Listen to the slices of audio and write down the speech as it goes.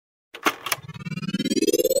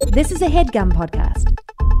This is a HeadGum podcast.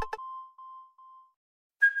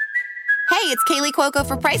 Hey, it's Kaylee Cuoco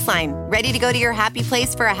for Priceline. Ready to go to your happy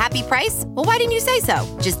place for a happy price? Well, why didn't you say so?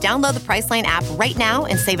 Just download the Priceline app right now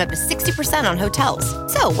and save up to 60% on hotels.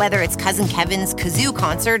 So whether it's Cousin Kevin's Kazoo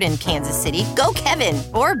Concert in Kansas City, go Kevin,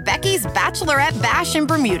 or Becky's Bachelorette Bash in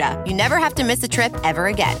Bermuda, you never have to miss a trip ever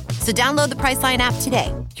again. So download the Priceline app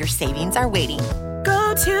today. Your savings are waiting.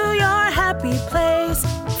 Go to your happy place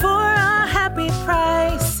for a happy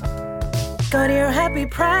price. Go to your happy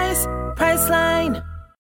price, Priceline.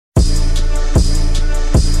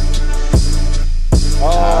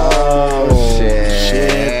 Oh,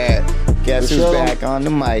 shit. Guess who's Rochelle back on the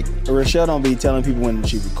mic? Rochelle don't be telling people when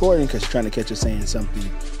she's recording because she's trying to catch us saying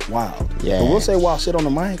something wild. Yeah. But we'll say wild shit on the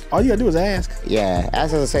mic. All you gotta do is ask. Yeah,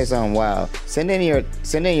 ask us to say something wild. Send in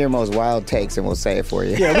your most wild takes and we'll say it for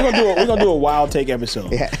you. Yeah, we're gonna do a wild take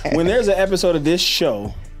episode. Yeah. When there's an episode of this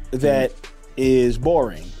show that is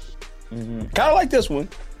boring, kind of like this one.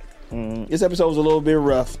 This episode was a little bit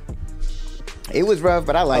rough. It was rough,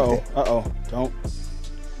 but I liked it.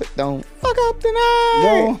 Don't fuck up tonight.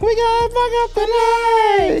 No. We gotta fuck up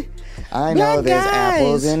tonight. I know Black there's guys.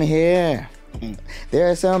 apples in here.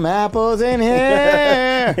 There's some apples in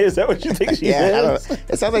here. Is that what you think she Yeah, I says? don't know.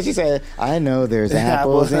 It sounds like she said, I know there's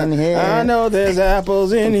apples in here. I know there's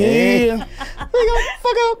apples in here. We gonna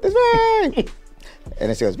fuck up the spray. And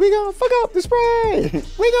then she goes, we gonna fuck up the spray.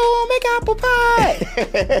 We gonna make apple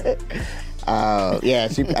pie. Yeah,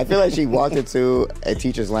 I feel like she walked into a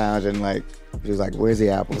teacher's lounge and like, she was like, where's the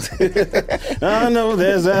apples? I know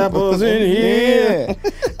there's apples in here.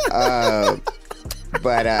 Yeah.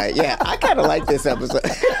 Yeah, I kind of like this episode. We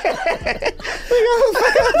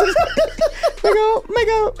gonna make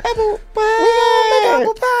apple pie. We gonna make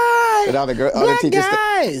apple pie. And all the Black teachers.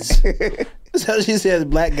 guys. That's how she says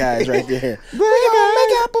black guys right there. We gonna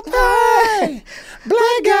make apple pie.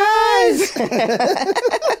 Black guys.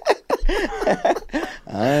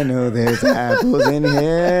 I know there's apples in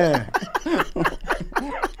here.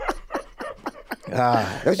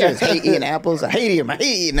 Don't you just hate eating apples? I hate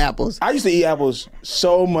eating apples. I used to eat apples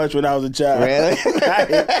so much when I was a child. Really? When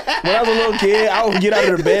I was a little kid, I would get out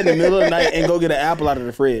of the bed in the middle of the night and go get an apple out of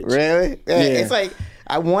the fridge. Really? Yeah. It's like,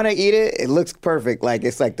 I want to eat it. It looks perfect. Like,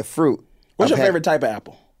 it's like the fruit. What's your favorite type of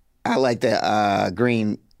apple? I like the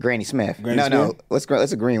green Granny Smith. Granny No. Smith?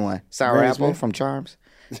 What's a green one? Sour Granny apple Smith? from Charms.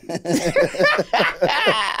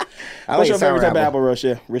 What's your favorite type of apple,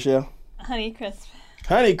 Rochelle? Honey Crisp.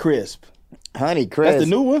 Honey Crisp. Honey Crisp. That's the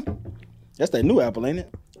new one? That's that new apple, ain't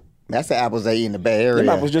it? That's the apples they eat in the Bay Area. Them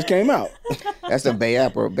apples just came out. That's the Bay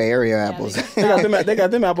Area apples. They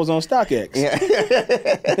got them apples on StockX.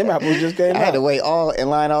 Yeah. Them apples just came I out. had to wait in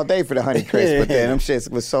line all day for the Honey Crisp, but then them shits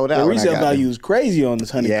was sold out. The when I resale got value them. is crazy on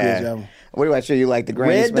this Honey Crisp apple. What about you? You like the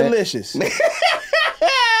Granny Red Smith? Delicious.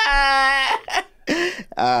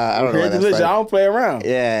 I don't know. Red Delicious. I don't play around.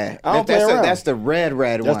 Yeah. I don't play around. That's the red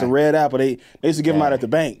one. That's the red apple. They used to give them out at the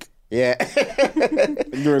bank. Yeah.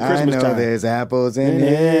 During Christmas I know time. there's apples in Yeah.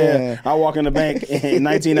 here. I walk in the bank in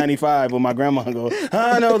 1995 with my grandma and go,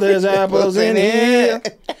 I know there's apples in here.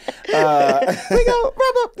 We go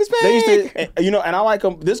rub up this They used bag. to, and I like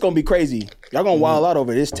them. This going to be crazy. Y'all going to wild out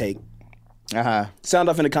over this take. Uh-huh. Sound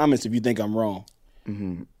off in the comments if you think I'm wrong.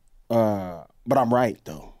 But I'm right,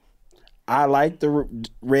 though. I like the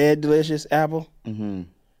Red Delicious apple. And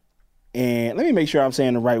let me make sure I'm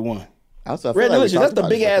saying the right one. Also, I feel Red like we Delicious. talked That's the about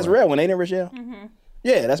big this ass before. red one, ain't it, Rochelle?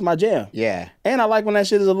 Yeah, that's my jam. Yeah. And I like when that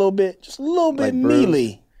shit is just a little bit Like bruised?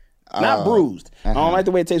 mealy. Not bruised. I don't like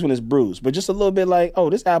the way it tastes when it's bruised, but just a little bit like,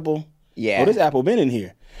 oh, this apple. Yeah. Oh, this apple been in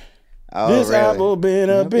here. Oh, This really? apple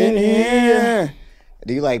been up in here.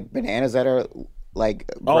 Do you like bananas that are like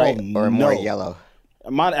bright or more no. yellow?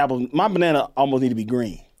 My banana almost need to be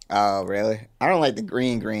green. Oh, really? I don't like the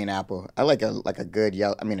green apple. I like a good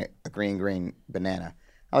yellow. I mean, a green banana.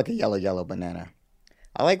 I like a yellow banana.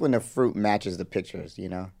 I like when the fruit matches the pictures. You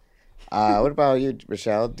know. What about you,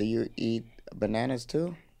 Rochelle? Do you eat bananas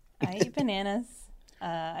too? I eat bananas.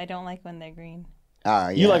 I don't like when they're green.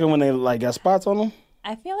 Yeah. You like it when they like got spots on them?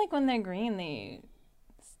 I feel like when they're green, they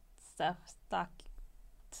stock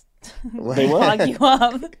They what? clog you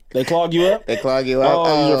up. They clog you up? They clog you up.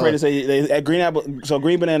 Oh, you're afraid to say green apple. So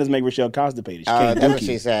green bananas make Rochelle constipated. She can't That's what dookie.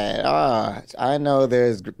 she said. Oh, I know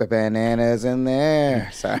there's bananas in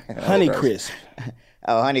there. Sorry. Honey Crisp.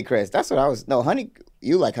 Oh, Honey Crisp. That's what I was. No, Honey.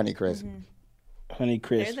 You like Honey Crisp. Honey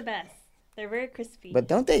Crisp. They're the best. They're very crispy. But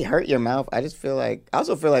don't they hurt your mouth? I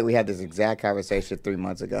also feel like we had this exact conversation 3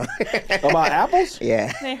 months ago. About apples?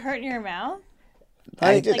 Yeah. They hurt your mouth?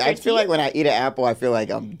 I your feel like when I eat an apple, I feel like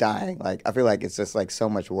I'm dying. Like I feel like it's just like so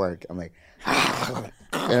much work. I'm like, and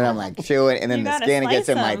I'm like chewing, and then You the gotta skin gets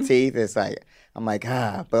in my slice 'em. teeth. It's like I'm like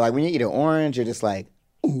but like when you eat an orange, you're just like,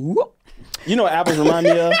 ooh. You know what apples remind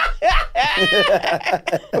me of?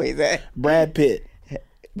 What is that? Brad Pitt.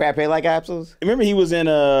 Brad Pitt like apples? Remember he was in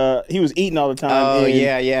he was eating all the time. Oh, in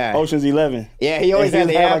yeah. Ocean's 11. Yeah, he always And had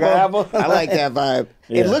he the had, like, apple. an apple. I like that vibe.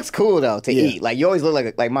 Yeah. It looks cool though to Yeah. eat. Like you always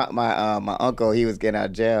look like my uncle. He was getting out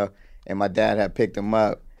of jail, and my dad had picked him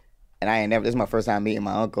up, and I ain't never. This is my first time meeting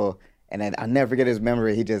my uncle, and then I never forget his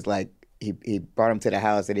memory. He just like. He brought him to the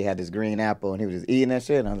house and he had this green apple and he was just eating that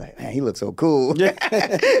shit. And I was like, man, he looks so cool.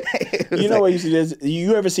 You know what you see this?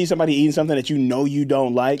 You ever see somebody eating something that you know you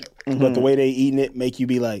don't like, but the way they eating it make you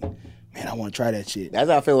be like, man, I want to try that shit.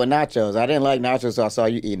 That's how I feel with nachos. I didn't like nachos, so I saw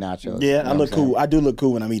you eat nachos. Yeah, You know I what look I'm saying? cool. I do look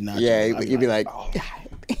cool when I'm eating nachos. Yeah, I'd you'd be like, oh.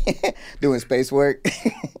 doing space work.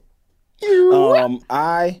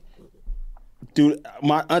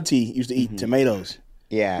 My auntie used to eat tomatoes,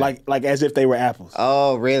 Yeah. like as if they were apples.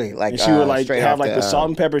 Oh, really? Like, And she would like straight have off like the salt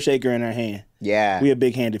and pepper shaker in her hand. Yeah. We a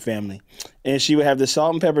big-handed family, and she would have the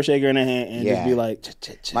salt and pepper shaker in her hand and just Yeah. be like,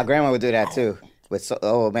 My grandma would do that too.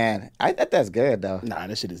 Oh man, I thought that's good though. nah,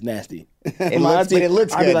 that shit is nasty. It My looks, auntie- but it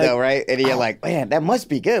looks I'd be good like, though, right? And you're like, man, that must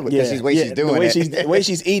be good because she's she's doing the way it. The way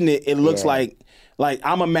she's eating it, it looks Yeah. like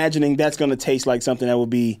I'm imagining that's gonna taste like something that would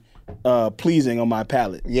be pleasing on my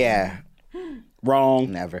palate. Yeah,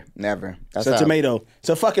 Wrong. never. It's a tomato.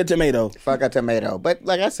 So fuck a tomato. Fuck a tomato. But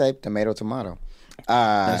like I say, tomato.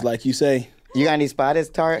 That's like you say. You got any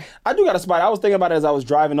spotted tart? I do got a spot. I was thinking about it as I was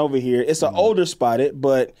driving over here. It's an older spotted,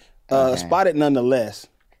 but spotted nonetheless.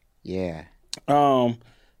 Yeah.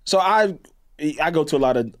 So I go to a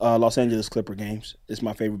lot of Los Angeles Clipper games. It's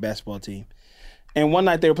my favorite basketball team. And one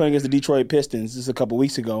night they were playing against the Detroit Pistons. This is a couple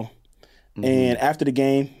weeks ago. And after the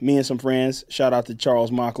game, me and some friends, shout out to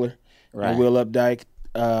Charles Mockler and Will Updike,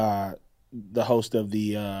 the host of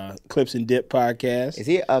the Clips and Dip podcast. Is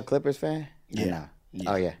he a Clippers fan? Yeah.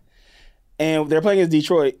 Oh yeah. And they're playing against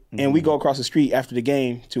Detroit, and we go across the street after the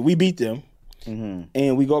game we beat them,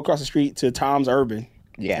 and we go across the street to Tom's Urban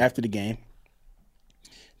after the game.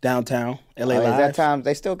 Downtown, LA Live. Is that Tom?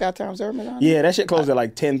 They still got Tom's Urban on? Yeah, that shit closed at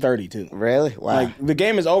like 10:30 too. Really? Wow. Like the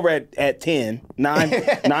game is over at 10,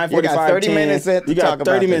 9:45. You got 30 10. minutes to You talk got about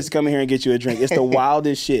 30 this. minutes to come in here and get you a drink. It's the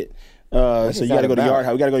wildest shit. So is you that got to go to about? Yard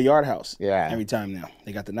House. We got to go to Yard House. Yeah. Every time now.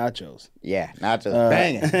 They got the nachos. Yeah, nachos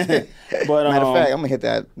banging. But Matter of fact, I'm gonna hit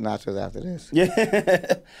that nachos after this.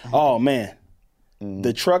 yeah. Oh man,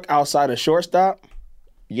 the truck outside of shortstop.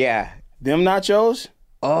 Yeah. Them nachos.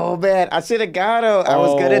 Oh man, I should have got them. I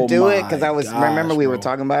was gonna Oh, do it my because I was. gosh, Remember we were bro.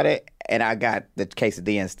 talking about it, and I got the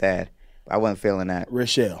quesadilla instead. I wasn't feeling that.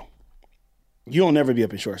 Rochelle, you don't never be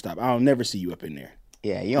up in shortstop. I'll never see you up in there.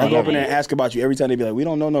 Yeah, you I don't go up know. in there and ask about you every time. They be like, "We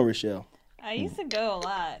don't know no Rochelle." I used to go a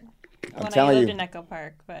lot when I telling lived you. in Echo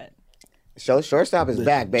Park, but Shortstop is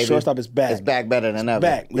back, baby. Shortstop is back. It's back better than ever.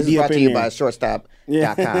 back. We This be is up brought to in you there. by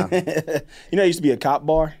shortstop.com. You know, it used to be a cop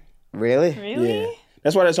bar. Really? really? Yeah,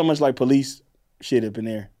 that's why there's so much like police shit up in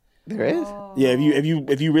there. There is? Yeah,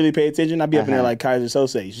 if you really pay attention, I'd be up in there like Kaiser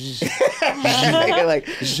Sose. You're like,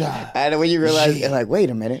 and when you realize, you're like, wait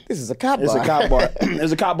a minute, this is a cop It's bar. a cop bar.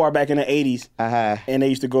 There's a cop bar back in the 80s. And they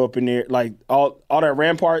used to go up in there, like all that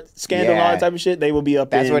Rampart scandal and all Yeah. that type of shit. They would be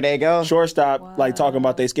up That's in where they go? Shortstop, like talking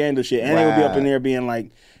about their scandal shit. And they would be up in Wow. there being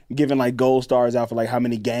like, giving like gold stars out for like how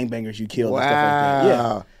many gangbangers you killed and stuff like that.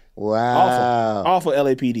 Yeah. Wow. Awful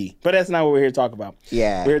LAPD. But that's not what we're here to talk about.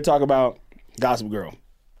 Yeah. We're here to talk about Gossip Girl.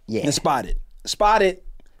 Yeah. And Spotted.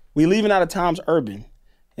 We leaving out of Tom's Urban,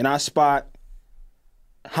 and I spot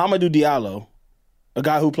Hamidou Diallo, a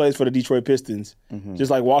guy who plays for the Detroit Pistons,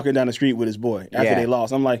 just like walking down the street with his boy after Yeah. they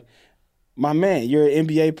lost. I'm like, my man, you're an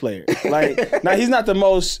NBA player. Like, now he's not the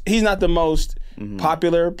most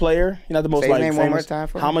popular player. He's not the most Say his like name one more famous. time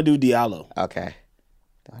for me. Hamidou Diallo. Okay.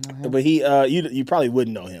 Do I know him? But he, you probably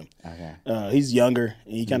wouldn't know him. Okay. He's younger,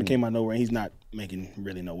 and he kind of came out of nowhere. And he's not making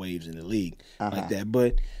really no waves in the league like that.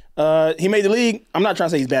 But he made the league. I'm not trying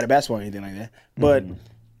to say he's bad at basketball or anything like that. But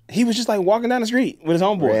he was just like walking down the street with his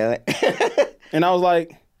homeboy. Really? And I was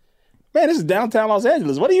like, man, this is downtown Los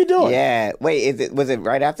Angeles. What are you doing? Yeah. Wait, was it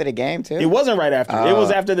right after the game too? It wasn't right after. It was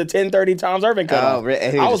after the 10:30 Tom's Urban cutoff. Oh,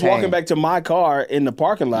 really? He I was was just walking hanging. back to my car in the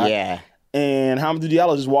parking lot. Yeah. And Hamidou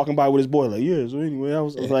Diallo just walking by with his boy, like, yeah, so anyway, I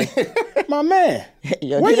was like, my man,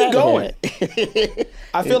 Yo, where get you outta going? here.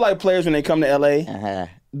 I feel like players, when they come to LA,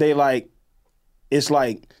 they like, it's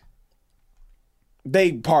like,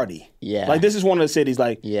 they party. Yeah. Like, this is one of the cities,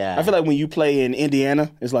 like, Yeah. I feel like when you play in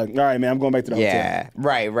Indiana, it's like, all right, man, I'm going back to the hotel. Yeah,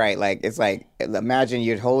 right. Like, it's like, imagine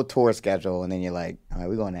your whole tour schedule, and then you're like, all right,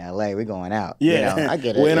 we're going to L.A., we're going out. Yeah. You know, I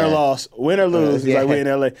get it. Win or yeah. loss. Win or lose. It's like, we're in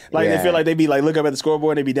L.A. Like, Yeah. they feel like they be like, look up at the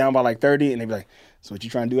scoreboard, they be down by like 30, and they be like, so what you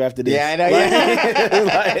trying to do after this? Yeah, I know.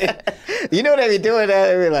 Like, You know they be doing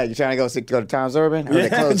that? They be like, you trying to go to Times Urban? Or they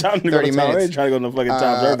close time to 30 go to minutes. trying to go to the fucking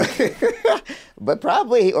Times Urban. But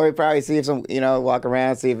probably see if some, walk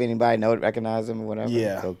around, see if anybody recognize them or whatever.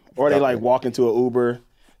 Yeah. So, Or they like walk into an Uber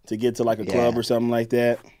to get to like a club Yeah. or something like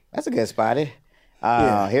that. That's a good spotted.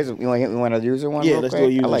 Yeah. Here's you want to user one? Yeah, real let's quick? do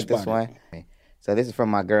a user I like this spotted. one. So this is from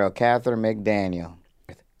my girl Catherine McDaniel.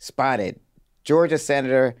 Spotted Georgia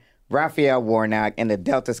Senator Raphael Warnock in the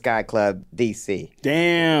Delta Sky Club, D.C.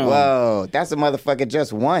 Damn. Whoa, that's a motherfucker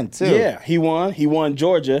just won too. Yeah, he won. He won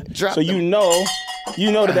Georgia. Drop So the- you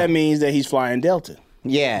know that means that he's flying Delta.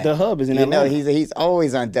 Yeah, The hub is in You know, Atlanta. he's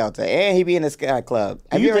always on Delta, and he be in the Sky Club. Do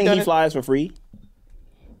Have you ever think done he it? flies for free?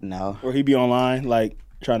 No. Or he be online like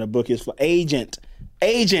trying to book his agent?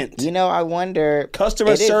 You know, I wonder.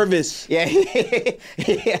 Customer It is- service. Yeah.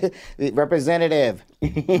 Representative.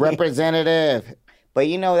 But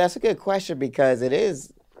that's a good question because it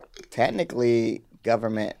is technically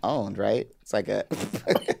government owned, right? It's like a.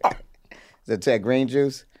 Is it that green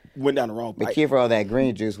juice? Went down the wrong Be pipe. careful all that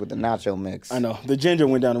green juice with the nacho mix. I know. The ginger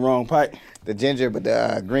went down the wrong pipe. The ginger, but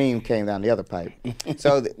the green came down the other pipe.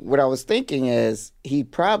 So what I was thinking is he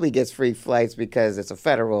probably gets free flights because it's a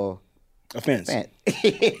federal Offense. event.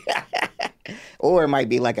 Or it might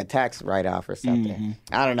be like a tax write-off or something. Mm-hmm.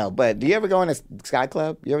 I don't know. But do you ever go in a Sky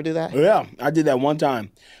Club? You ever do that? Yeah, I did that one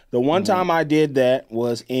time. The one time I did that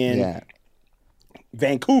was in Yeah.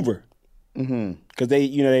 Vancouver. Because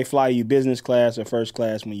they fly you business class or first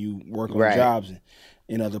class when you work on Right. jobs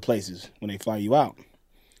in other places when they fly you out.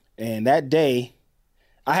 And that day,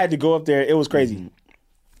 I had to go up there. It was crazy.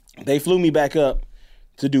 They flew me back up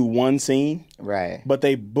to do one scene, Right. but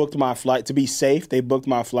they booked my flight to be safe. They booked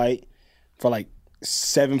my flight for like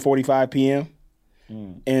 7:45 p.m.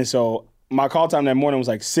 And so my call time that morning was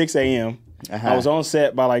like 6 a.m. I was on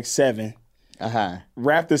set by like 7.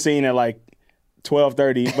 Wrapped the scene at like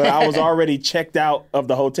 12:30, but I was already checked out of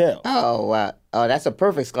the hotel. Oh, wow. Oh, that's a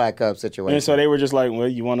perfect Sky Club situation. And so they were just like, well,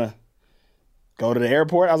 you want to go to the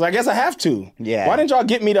airport? I was like, I guess I have to. Yeah. Why didn't y'all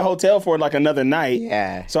get me the hotel for like another night?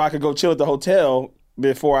 Yeah. So I could go chill at the hotel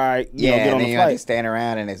before I get and on then the you have to flight. stand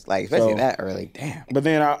around and it's like, especially So- that early. Damn. But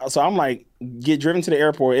then, I'm like, get driven to the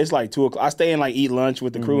airport. It's like 2 o'clock. I stay and like eat lunch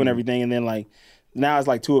with the crew and everything. And then like, now it's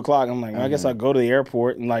like 2 o'clock. I'm like, well, I guess I'll go to the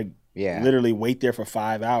airport and like Yeah. literally wait there for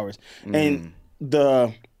 5 hours. And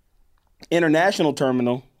the international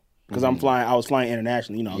terminal, because I was flying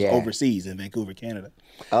internationally, I was Yeah. overseas in Vancouver, Canada.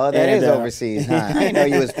 Oh, that And, is overseas, huh? I didn't know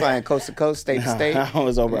you was flying coast to coast, state to state. I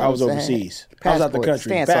was You know what I'm saying? overseas. I was out the Passport. country.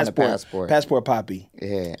 Stance on the passport. Passport poppy.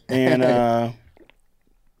 Yeah. And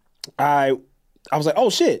I was like, oh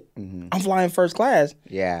shit, I'm flying first class.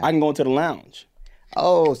 Yeah. I can go into the lounge.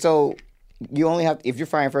 Oh, so you only have if you're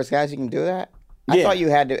flying first class, you can do that? I Yeah. thought you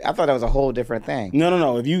had to. I thought that was a whole different thing.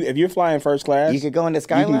 No. If you're flying first class, You could go in the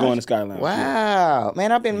Sky You can go Lounge? in the Sky Lounge, Wow,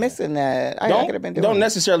 man, I've been missing that. I could have been doing. don't it.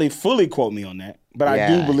 necessarily fully quote me on that, but I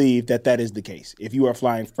Yeah. do believe that is the case. If you are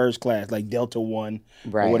flying first class, like Delta One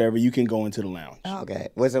Right. or whatever, you can go into the lounge. Okay,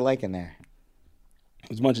 what's it like in there?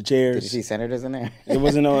 There's a bunch of Did you chairs. see senators in there? It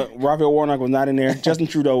wasn't Raphael Warnock was not in there. Justin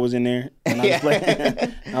Trudeau was in there, and I was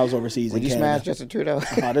playing. I was overseas Would in you Canada. smash Justin Trudeau?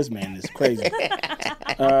 Oh, this man is crazy.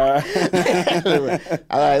 All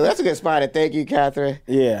right, that's a good spot. Thank you, Catherine.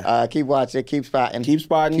 Yeah. Keep watching. Keep spotting. Keep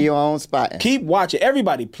spotting. Keep on spotting. Keep watching.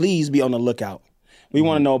 Everybody, please be on the lookout. We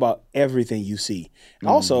want to know about everything you see.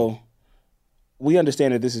 Also, we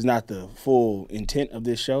understand that this is not the full intent of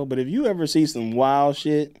this show, but if you ever see some wild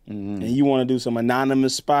shit and you want to do some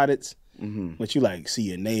anonymous spotteds, but you like see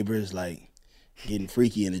your neighbors like getting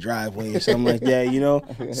freaky in the driveway or something like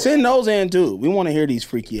that, send those in too. We want to hear these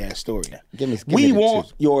freaky ass stories. Give me We the want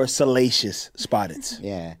truth. your salacious spotteds.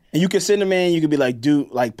 Yeah. And you can send them in. You could be like,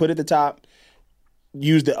 put at the top,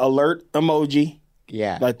 use the alert emoji,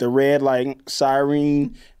 Yeah. like the red, like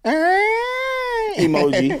siren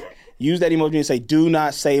emoji. Use that emoji and say, do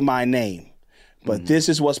not say my name, but this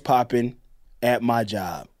is what's popping at my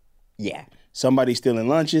job. yeah. Somebody's stealing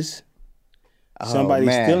lunches. Somebody's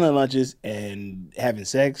man. stealing lunches and having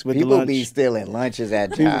sex with the People lunch. be stealing lunches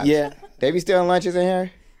at jobs. yeah. They be stealing lunches in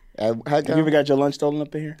here? How Have come? you ever got your lunch stolen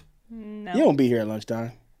up in here? No. You don't be here at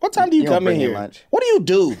lunchtime. What time do you You don't come in bring your here? lunch. What do you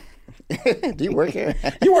do? Do you work here?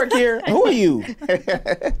 You work here? Who are you?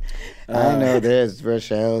 I know there's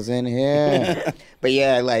Rochelle's in here. But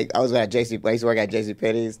yeah, like I was at JC. I used to work at JC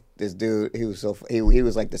Penney's. This dude, he was he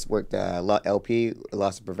was like this worked LP,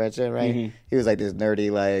 loss of prevention, right? Mm-hmm. He was like this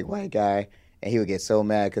nerdy like white guy, and he would get so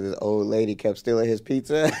mad because his old lady kept stealing his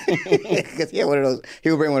pizza. Because he had one of those.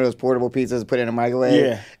 He would bring one of those portable pizzas, put it in the microwave.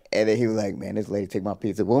 Yeah. And then he was like, "Man, this lady take my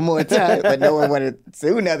pizza one more time," but no one wanted to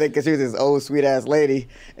do nothing because she was this old sweet ass lady.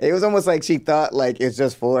 It was almost like she thought like it's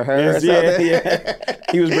just for her or something. Yeah.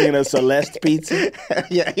 He was bringing a Celeste pizza.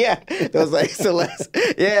 yeah. It was like Celeste.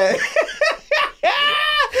 Yeah.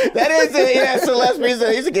 That is it. Yeah, Celeste pizza.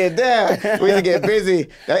 He used to get down. We used to get busy.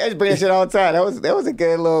 I used to bring that shit all the time. That was a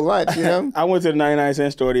good little lunch, you know. I went to the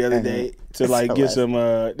 99-cent store the other day to like get Celeste. some.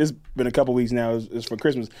 This has been a couple weeks now. It's for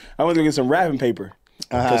Christmas. I went to get some wrapping paper.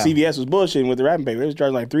 Because CVS was bullshitting with the wrapping paper. It was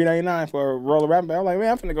charging like $3.99 for a roll of wrapping paper. I'm like,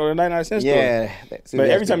 man, I'm finna go to the 99-cent store. Yeah. But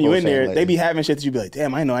every time you in there, they be having shit that you be like,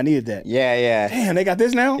 damn, I know I needed that. Yeah. Damn, they got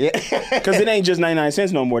this now? Yeah. Because it ain't just 99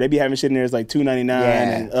 cents no more. They be having shit in there that's like $2.99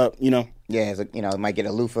 and up, you know. Yeah, it's like, it might get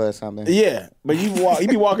a loofah or something. Yeah, but you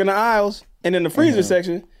be walking the aisles, and in the freezer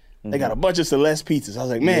section, they got a bunch of Celeste pizzas. I was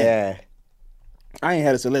like, man, Yeah. I ain't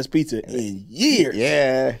had a Celeste pizza in years.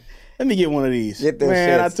 Yeah. Let me get one of these. Get them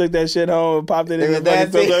Man, shits. I took that shit home and popped it in It the was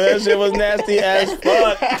fucking nasty. stove. That shit was nasty as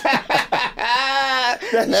fuck.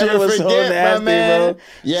 That Never shit was so forget, my nasty, man. bro.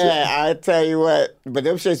 Yeah, I tell you what. But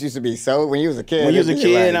them shits used to be so when you was a kid. When you was a it'd be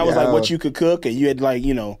kid, and I was like, yo. what you could cook, and you had like,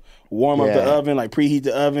 warm up the Yeah. oven, like preheat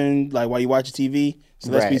the oven, like while you watch TV. So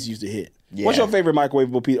that's Right. pizza used to hit. Yeah. What's your favorite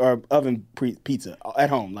microwavable pizza or oven pizza at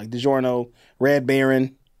home? Like DiGiorno, Red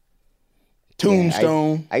Baron,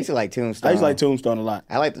 Tombstone. I used to like Tombstone. I used to like Tombstone a lot.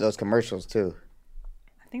 I liked those commercials too.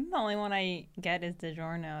 I think the only one I get is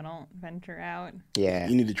DiGiorno. I don't venture out. Yeah.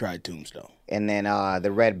 You need to try Tombstone. And then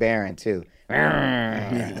the Red Baron too.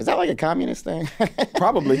 Is that like a communist thing?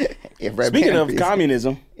 Probably. Yeah, Red Speaking Baron of pizza.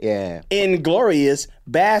 communism, Yeah. Inglorious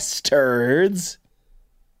Bastards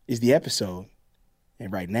is the episode.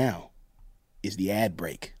 And right now is the ad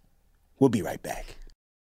break. We'll be right back.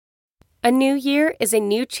 A new year is a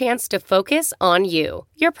new chance to focus on you.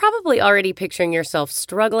 You're probably already picturing yourself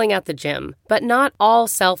struggling at the gym, but not all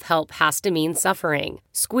self-help has to mean suffering.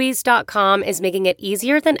 Squeeze.com is making it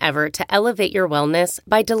easier than ever to elevate your wellness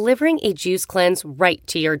by delivering a juice cleanse right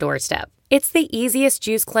to your doorstep. It's the easiest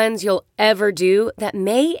juice cleanse you'll ever do that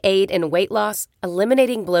may aid in weight loss,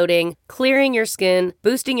 eliminating bloating, clearing your skin,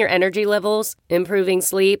 boosting your energy levels, improving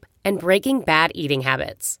sleep, and breaking bad eating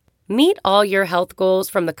habits. Meet all your health goals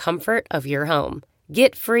from the comfort of your home.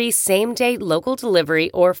 Get free same-day local delivery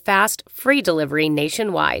or fast free delivery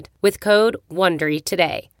nationwide with code WONDERY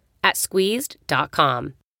today at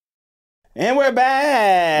squeezed.com. And we're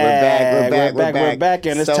back. We're back.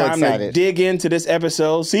 And it's So time excited. to dig into this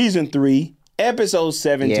episode, season 3, episode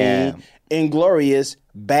 17, Yeah. Inglorious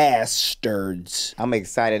Bastards. I'm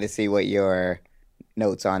excited to see what your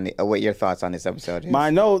notes on what your thoughts on this episode is. My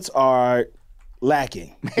notes are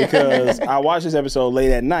lacking because I watched this episode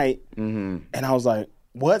late at night and I was like,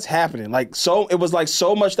 what's happening? It was like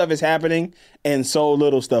so much stuff is happening and so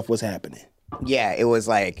little stuff was happening. Yeah, it was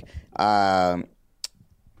like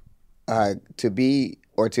to be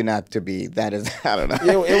or to not to be. That is, I don't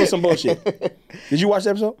know. It was some bullshit. Did you watch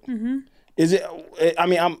the episode? Mm-hmm. Is it? I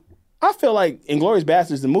mean, I feel like Inglorious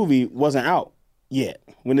Bastards, the movie, wasn't out yet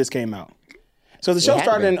when this came out. So the show had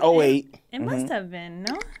started been. in 2008. It must have been,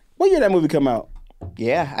 no? What year did that movie come out?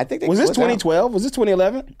 Yeah, I think Was this out. 2012? Was this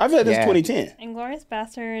 2011? I feel like this is Yeah. 2010. Inglorious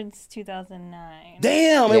Bastards 2009.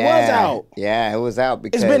 Damn, it was out. Yeah, it was out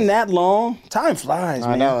because It's been that long. Time flies, I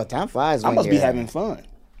man. know time flies. I When must be you're- having fun.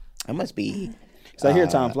 I must be. So I hear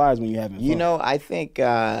time flies when you're having fun. You know, I think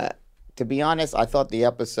to be honest, I thought the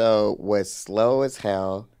episode was slow as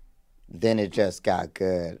hell. Then it just got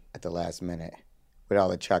good at the last minute with all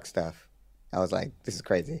the Chuck stuff. I was like, this is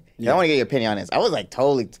crazy. I want to get your opinion on this. I was like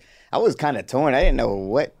I was kind of torn. I didn't know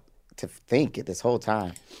what to think this whole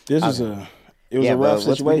time. This was a rough but we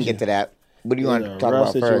can situation. get to that. What do you It want was to a talk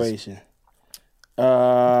rough about first? situation.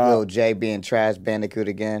 Little Jay being trash bandicoot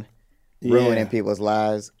again, ruining people's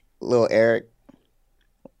lives. Little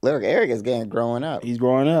Eric is growing up. He's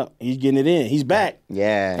growing up. He's getting it in. He's back.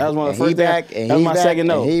 Yeah, That was one of the And first he back, things. and That was he my back, second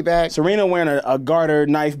note. and he back. Serena wearing a garter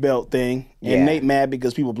knife belt thing, and Yeah. Nate mad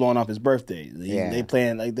because people blowing off his birthday. Yeah. They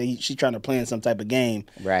playing she's trying to plan some type of game,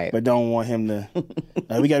 Right. But don't want him to.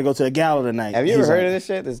 We got to go to the gala tonight. Have you He's ever heard like, of this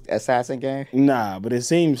shit? This assassin game? Nah, but it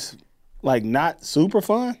seems like not super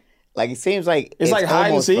fun. Like it seems like It's like hide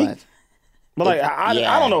and almost seek? fun. But like I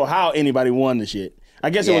don't know how anybody won the shit. I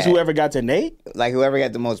guess it was Yeah. whoever got to Nate. Like whoever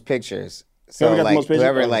got the most pictures, So Whoever got the like most pictures?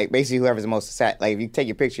 whoever Oh. like basically whoever's the most like if you take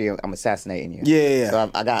your picture, I'm assassinating you. Yeah.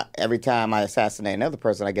 So I got every time I assassinate another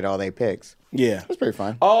person, I get all their pics. Yeah. It's pretty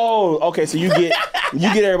fun. Oh, okay. So you get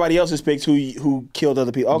everybody else's pics who killed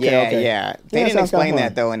other people. Okay, yeah, okay. yeah. They Yeah, didn't sounds kinda explain fun.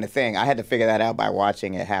 that though in the thing. I had to figure that out by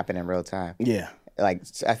watching it happen in real time. Yeah. Like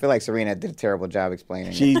I feel like Serena did a terrible job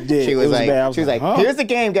explaining. She it. did. She It was was like, bad. I was she was like, like, huh? "Here's the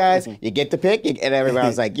game, guys. You get the pick," and everybody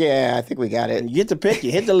was like, "Yeah, I think we got it." You get the pick,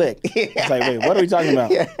 you hit the lick. It's like, wait, what are we talking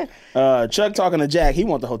about? Chuck talking to Jack, he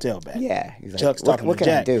wants the hotel back. Yeah, he's like, Chuck's "What, talking what to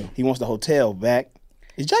can Jack. I do?" He wants the hotel back.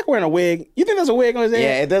 Is Jack wearing a wig? You think that's a wig on his head?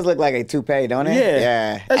 Yeah, it does look like a toupee, don't it? Yeah.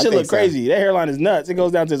 yeah. That I shit think look so. crazy. That hairline is nuts. It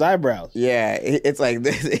goes down to his eyebrows. Yeah, it's like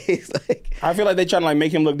this. He's like, I feel like they trying to like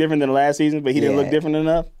make him look different than the last season, but he didn't Yeah. look different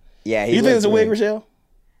enough. yeah. You think it's a wig, Rochelle?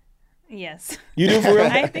 Yes. You do for real?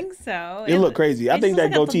 I think so. It look crazy. I it's think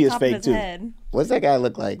just that like at the goatee is top of fake his too. head. What's that guy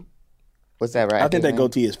look like? What's that right? I think that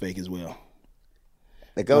goatee is fake as well.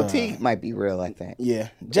 The goatee might be real. I think. Yeah,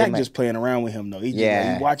 Jack might- just playing around with him though. He just Yeah,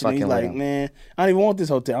 like, he watching him. He's fucking with like, him. man, I don't even want this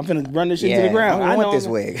hotel. I'm finna run this shit to Yeah, the ground. I don't want know this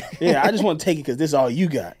I'm- wig. Yeah, I just want to take it because this is all you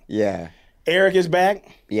got. Yeah, Eric is back.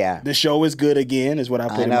 yeah. The show is good again, is what I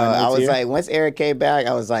put I in know. my notes I was here. like, once Eric came back,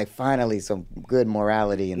 I was like, finally, some good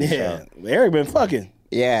morality in the yeah, show. Eric been fucking.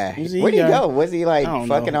 Yeah. You see, Where'd he he got- go? Was he like I don't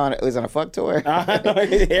fucking know. on? Was on a fuck tour?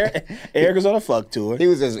 Eric was on a fuck tour. He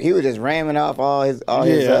was just ramming off all his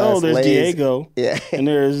There's slaves. Diego. Yeah. And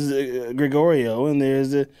there's Gregorio, and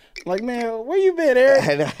there's like, man, where you been, Eric?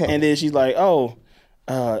 I know. And then she's like, oh,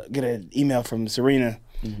 get an email from Serena.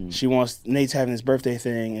 Mm-hmm. She wants Nate's having his birthday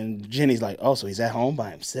thing, and Jenny's like, oh, so he's at home by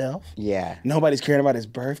himself. Yeah. Nobody's caring about his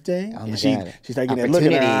birthday. Oh my and God. she's like getting that look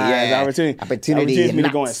in her Opportunity, eyes. yeah. Opportunity Opportunity for me to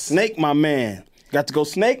go and nuts. snake my man. Got to go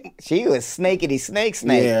snake. She was snake.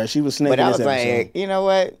 Yeah, she was snaking But I this was episode. like, you know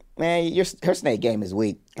what, man, her snake game is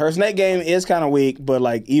weak. Her snake game is kind of weak, but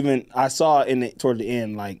like even I saw toward the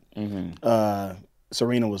end, like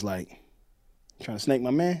Serena was like trying to snake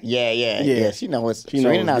my man. Yeah. She knows what's. She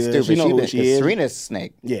Serena knows not good. stupid. She know who she is. Serena's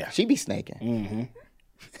snake. Yeah. She be snaking.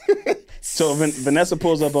 So Vanessa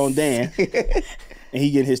pulls up on Dan, and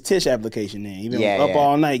he getting his Tish application in. He been Yeah, up yeah.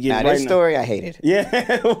 all night getting Now right this story I hated. Yeah,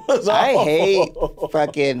 it was I awful. hate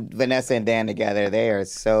fucking Vanessa and Dan together. They are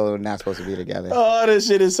so not supposed to be together. Oh, this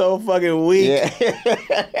shit is so fucking weak.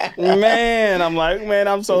 Yeah. Man, I'm like, man,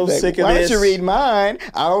 I'm so Like, sick of why this. don't you read mine?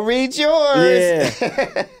 I'll read yours.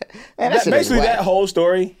 Yeah. Man, that shit is Basically, whack. that whole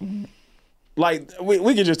story, like,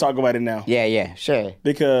 we could just talk about it now. Yeah, sure.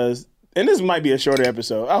 Because, and this might be a shorter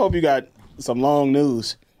episode. I hope you got some long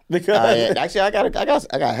news. Because, Yeah. Actually, I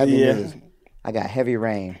got heavy Yeah. news. I got heavy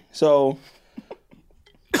rain. so,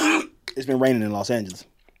 it's been raining in Los Angeles.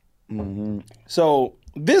 Mm-hmm. So,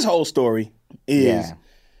 this whole story is Yeah.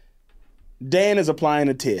 Dan is applying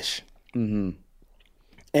to Tish. Mm-hmm.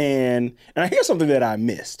 And here's something that I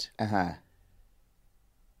missed. Uh-huh.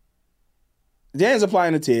 Dan's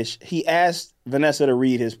applying to Tish. He asked Vanessa to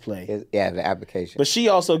read his play. Yeah, the application. But she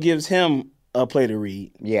also gives him a play to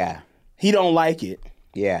read. Yeah. He don't like it.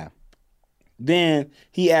 Yeah. Then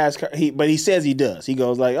he asks her, but he says he does. He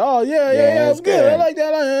goes like, "Oh yeah, Yeah, it's it's good. good. I like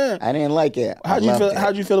that. I like that." I didn't like it. I How'd you loved feel? it.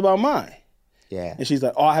 How'd you feel about mine? Yeah. And she's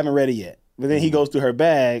like, "Oh, I haven't read it yet." But then he goes through her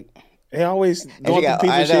bag. They always And going she got, through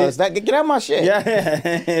I people's know. shit. It's like, get out my shit. Yeah.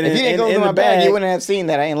 And If you didn't go through my bag, you wouldn't have seen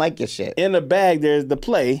that. I didn't like your shit. In the bag, there's the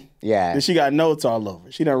play. Yeah. And she got notes all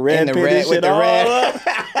over. She done red In the pen red this with shit the all red. up.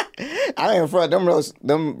 I don't even front.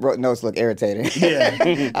 Them notes look irritating.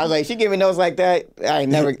 Yeah. I was like, she give me notes like that. I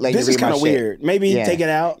ain't never like This to is read my kind of shit. weird. Maybe Yeah. take it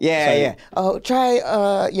out. Yeah, So- yeah. Oh,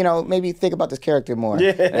 try, maybe think about this character more.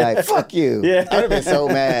 Yeah. And like, fuck you. Yeah. I would have been so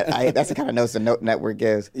mad. That's the kind of notes the Note Network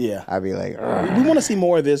gives. Yeah. I'd be like, We want to see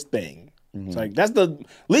more of this thing. It's like that's the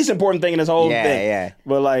least important thing in this whole Yeah, thing. yeah.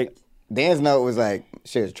 But like, Dan's note was like,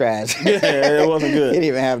 shit was trash. yeah, it wasn't good. He didn't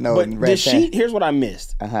even have no But red did she? pen. Here's what I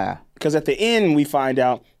missed. Uh-huh. Because at the end we find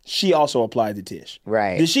out she also applied to Tish.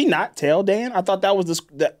 Right. Did she not tell Dan? I thought that was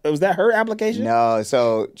was that her application? No,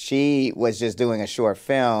 so she was just doing a short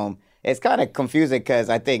film. It's kind of confusing because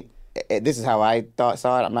I think this is how I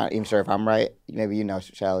saw it. I'm not even sure if I'm right. Maybe you know,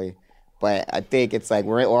 Shelly. But I think it's like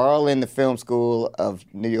we're all in the film school of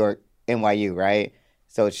New York, NYU, right?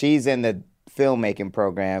 So she's in the filmmaking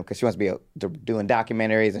program because she wants to be doing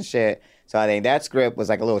documentaries and shit. So I think that script was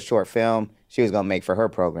like a little short film she was gonna make for her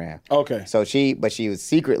program. Okay. So she was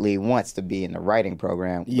secretly wants to be in the writing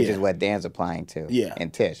program, which Yeah. is what Dan's applying to. Yeah.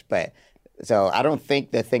 And Tish, but so I don't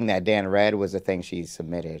think the thing that Dan read was the thing she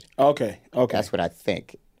submitted. Okay. That's what I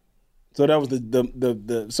think. So that was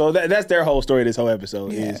the so that's their whole story. This whole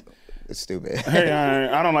episode is. It's stupid. Hey,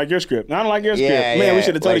 I don't like your script. I don't like your script. Yeah, Man, we yeah,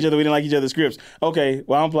 should have told like- each other we didn't like each other's scripts. Okay,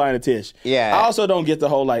 well, I'm applying to Tish. Yeah. I also don't get the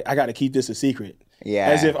whole, like, I got to keep this a secret. Yeah.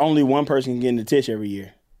 As if only one person can get into Tish every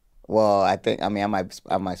year. Well, I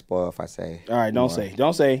might spoil if I say. All right, don't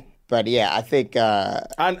say. But yeah, I think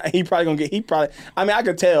He probably gonna get. I mean, I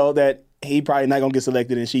could tell that he probably not gonna get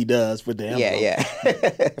selected, and she does for the envelope. yeah,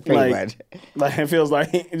 pretty much. Like it feels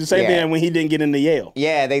like the same thing when he didn't get into Yale.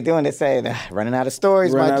 Yeah, they doing the same. Running out of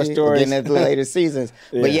stories, Running out of stories. Getting into later seasons.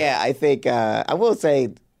 Yeah. But yeah, I think I will say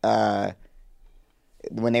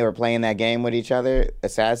when they were playing that game with each other,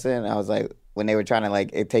 Assassin, I was like, when they were trying to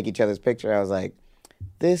like take each other's picture, I was like,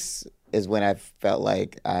 this is when I felt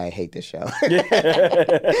like I hate this show.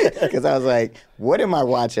 Because I was like, what am I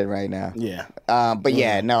watching right now? Yeah. But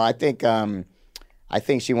yeah, no, I think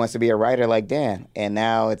she wants to be a writer like Dan. And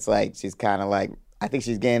now it's like she's kind of like, I think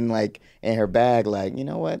she's getting like in her bag, like, you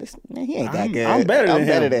know what? He ain't that good. I'm better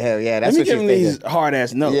than him. Yeah, that's Let me what she's give him thinking. these hard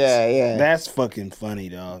ass notes. Yeah. That's fucking funny,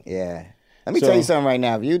 dog. Yeah. Let me tell you something right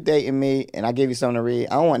now. If you dating me and I give you something to read,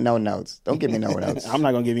 I don't want no notes. Don't give me no notes. I'm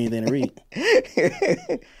not gonna give you anything to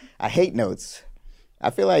read. I hate notes. I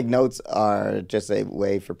feel like notes are just a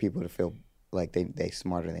way for people to feel like they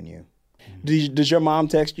smarter than you. Does your mom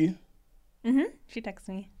text you? Mm-hmm. She texts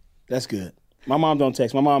me. That's good. My mom don't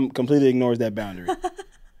text. My mom completely ignores that boundary.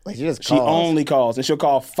 Like she just She calls. only calls, and she'll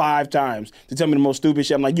call 5 times to tell me the most stupid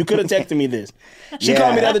shit. I'm like, you could have texted me this. She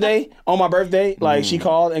called me the other day on my birthday. Like she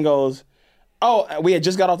called and goes, "Oh, we had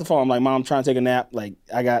just got off the phone." I'm like, "Mom, I'm trying to take a nap. Like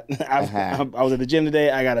I was at the gym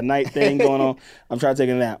today. I got a night thing going on. I'm trying to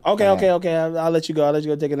take a nap." Okay. I'll let you go. I'll let you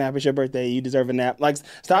go take a nap. It's your birthday. You deserve a nap. Like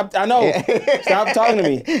stop. I know. Stop talking to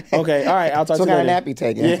me. Okay. All right. I'll talk to you later. What kind of nap you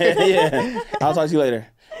taking? Yeah. I'll talk to you later.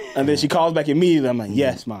 And then she calls back immediately. I'm like,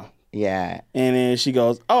 "Yes, Mom." Yeah. And then she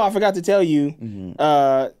goes, "Oh, I forgot to tell you,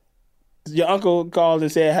 your uncle called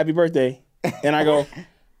and said happy birthday." And I go,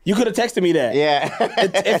 "You could have texted me that." Yeah.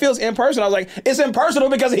 It feels impersonal. I was like, it's impersonal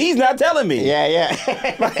because he's not telling me. Yeah.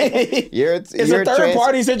 It's a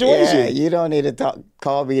third-party situation. Yeah, you don't need to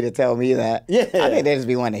call me to tell me that. Yeah. I think they just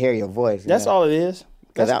be wanting to hear your voice. That's all it is.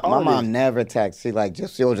 Because my mom never texts.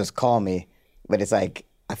 She'll just call me. But it's like,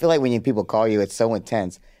 I feel like when people call you, it's so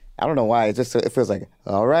intense. I don't know why. It feels like,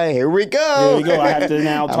 all right, here we go. Here we go. I have to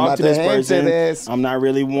now talk to this person. I'm not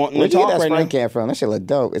really wanting to talk right now. Where'd you get that Sprite can from? That shit look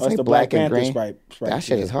dope. It's That's like the black and Panther green. Sprite. That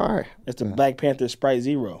shit is hard. It's the Black Panther Sprite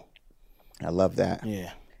Zero. I love that.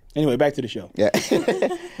 Yeah. Anyway, back to the show. Yeah.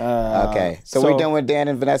 Okay. So we're done with Dan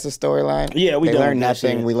and Vanessa's storyline? Yeah, we They done learned with that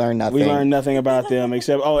nothing. shit. We learned nothing. We learned nothing about them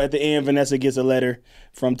except, at the end, Vanessa gets a letter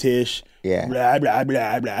from Tish. Yeah. Blah, blah,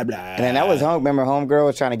 blah, blah, blah. And then that was remember homegirl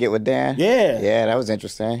was trying to get with Dan? Yeah. Yeah, that was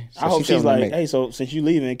interesting. So I hope she's like, hey. hey, so since you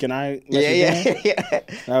leaving, can I let you Dan? Yeah.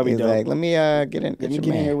 That would be He's dope. like, let me get in. Let me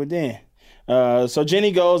get in here with Dan. So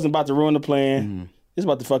Jenny goes and about to ruin the plan. It's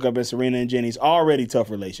about to fuck up in Serena and Jenny's already tough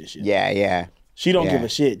relationship. Yeah. She don't give a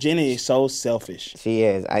shit. Jenny is so selfish. She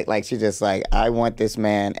is. She's just like, I want this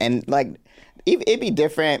man. And like, it'd be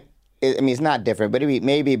different. It's not different, but it'd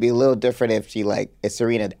be a little different if if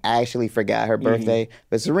Serena actually forgot her birthday.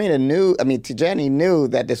 But Serena Jenny knew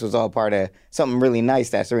that this was all part of something really nice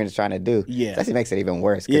that Serena's trying to do. Yeah. That makes it even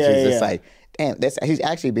worse. Because she's just like, damn, she's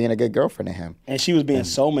actually being a good girlfriend to him. And she was being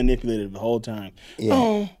so manipulative the whole time. Yeah.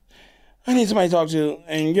 Oh, I need somebody to talk to,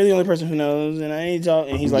 and you're the only person who knows, and I need to talk.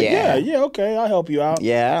 And he's like, yeah, okay, I'll help you out.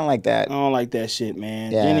 Yeah, I don't like that. I don't like that shit,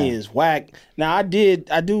 man. Yeah. Jenny is whack. Now, I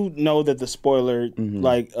do know that the spoiler,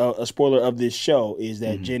 a spoiler of this show is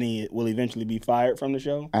that Jenny will eventually be fired from the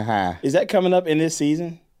show. Is that coming up in this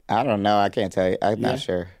season? I don't know. I can't tell you. I'm not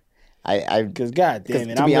sure. Because God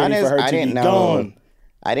damn it, to I'm be ready honest, for her I to didn't be know. gone.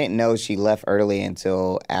 I didn't know she left early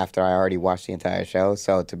until after I already watched the entire show.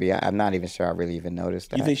 So I'm not even sure I really even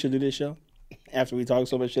noticed that. You think she'll do this show after we talk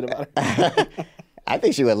so much shit about her? I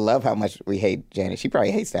think she would love how much we hate Janet. She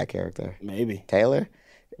probably hates that character. Maybe. Taylor?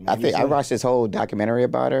 Maybe I watched this whole documentary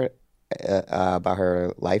about her, about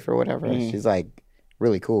her life or whatever. She's like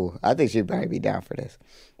really cool. I think she'd probably be down for this.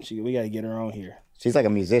 We got to get her on here. She's like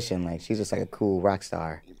a musician. Like she's just like a cool rock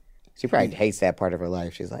star. She probably hates that part of her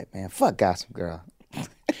life. She's like, man, fuck Gossip Girl.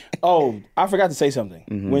 Oh, I forgot to say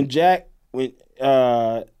something. When Jack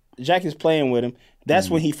is playing with him, that's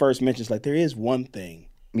when he first mentions like there is one thing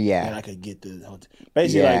that I could get the hotel.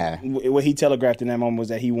 Basically, like what he telegraphed in that moment was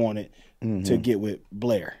that he wanted to get with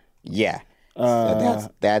Blair. Yeah. So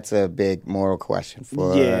that's a big moral question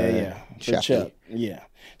for Chuck. Yeah.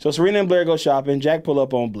 So Serena and Blair go shopping. Jack pull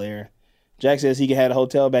up on Blair. Jack says he can have a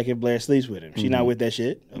hotel back if Blair sleeps with him. She not with that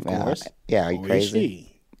shit, of course. Yeah, are you crazy?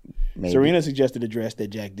 Maybe. Serena suggested a dress that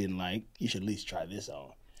Jack didn't like. You should at least try this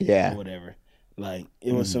on. Yeah. Or whatever. Like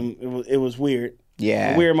it was it was weird.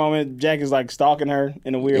 Yeah. A weird moment. Jack is like stalking her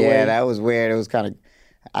in a weird way. Yeah, that was weird. It was kind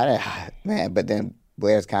of, but then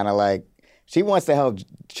Blair's kind of like, she wants to help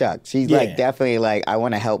Chuck. She's like definitely like, I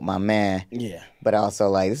want to help my man. Yeah. But also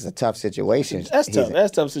like, this is a tough situation. That's tough.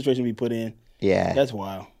 That's a tough situation to be put in. Yeah. That's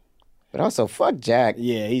wild. But also, fuck Jack.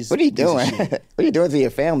 Yeah, What are you doing? What are you doing to your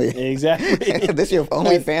family? Exactly. This your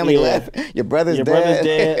only family left. Your brother's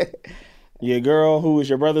dead. Your girl, who is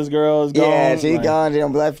your brother's girl, is gone. Yeah, she gone. She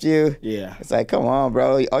done left you. Yeah. It's like, come on,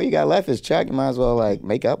 bro. All you got left is Chuck. You might as well like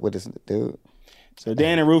make up with this dude. So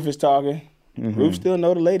Dan and Rufus talking. Rufus still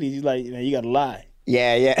know the ladies. He's like, man, you got to lie.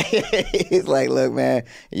 Yeah. He's like, look, man,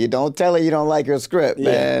 you don't tell her you don't like your script,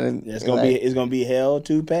 man. It's gonna be hell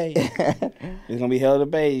to pay. It's gonna be hell to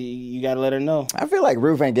pay. You gotta let her know. I feel like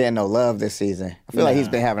Roof ain't getting no love this season. I feel like he's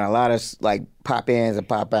been having a lot of like pop ins and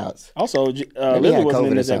pop outs. Also, Lily wasn't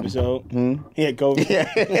in this episode. He had COVID.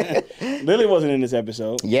 Yeah. Lily wasn't in this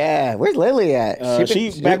episode. Yeah, where's Lily at?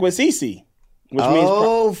 She's back with Cece. Which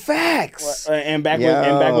means facts. And back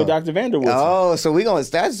with Dr. Vanderwood. Oh, so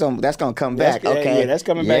that's gonna come back. Okay, yeah, that's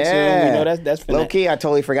coming back soon. We know that's finna, low key. I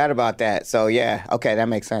totally forgot about that. So yeah, okay, that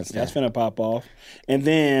makes sense. That's finna pop off. And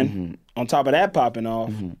then on top of that popping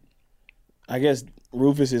off, I guess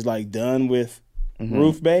Rufus is like done with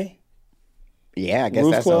Roof Bay. Yeah, I guess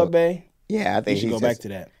Roof that's Club Bay. Yeah, I think he should go back to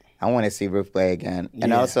that. I want to see Roof Bay again,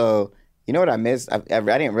 and also. You know what I missed? I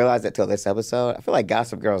didn't realize that till this episode. I feel like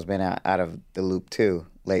Gossip Girl's been out of the loop too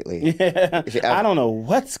lately. Yeah, I don't know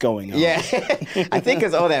what's going on. Yeah, I think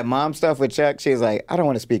because all that mom stuff with Chuck, she's like, I don't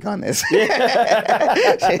want to speak on this. She's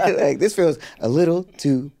like, this feels a little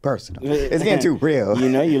too personal. It's getting too real. You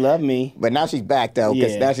know you love me. But now she's back though,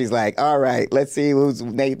 because now she's like, all right, let's see who's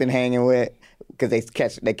Nate been hanging with, because they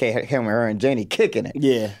catch him and her and Jenny kicking it.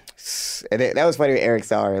 Yeah, and that was funny when Eric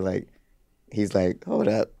saw her. Like, he's like, hold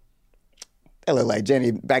up. That look like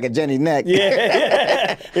Jenny, back at Jenny's neck.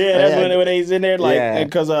 Yeah. That's when he's in there, like,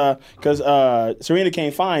 because Serena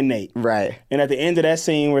can't find Nate. Right. And at the end of that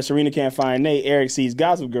scene where Serena can't find Nate, Eric sees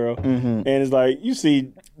Gossip Girl, and it's like, you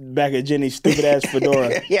see back at Jenny's stupid ass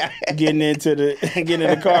fedora, getting into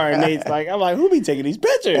the car, and Nate's like, I'm like, who be taking these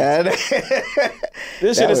pictures?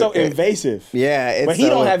 This shit is so invasive. Yeah, but he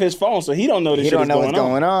don't have his phone, so he don't know this shit is going on. He don't know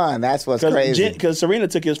what's going on. That's what's crazy. Because Serena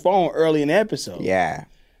took his phone early in the episode. Yeah.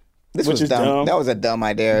 Which was dumb. That was a dumb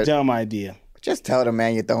idea. Dumb idea. Just tell the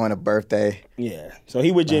man you're throwing a birthday. Yeah. So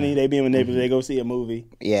he with Jenny. They be in the neighborhood. They go see a movie.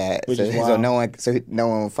 Yeah. So no one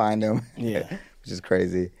will find him. Yeah. Which is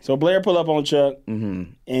crazy. So Blair pull up on Chuck,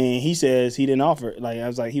 and he says he didn't offer. Like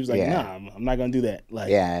he was like, nah, I'm not gonna do that. Like,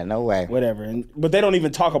 yeah, no way. Whatever. But they don't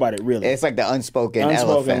even talk about it really. It's like the unspoken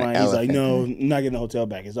elephant. line. He's like, no, I'm not getting the hotel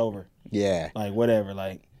back. It's over. Yeah. Like whatever.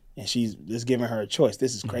 Like, and she's just giving her a choice.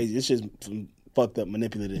 This is crazy. This is some fucked up,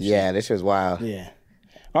 manipulative shit. Yeah, this was wild. Yeah.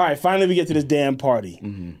 All right, finally we get to this damn party,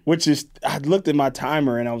 which is, I looked at my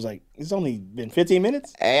timer and I was like, it's only been 15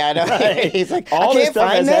 minutes? Hey, I know. He's like, all this stuff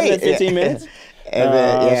has happened in 15 minutes.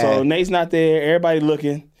 So Nate's not there, everybody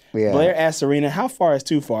looking. Yeah. Blair asked Serena, how far is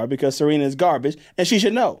too far? Because Serena is garbage, and she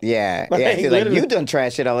should know. Yeah. She's like, you done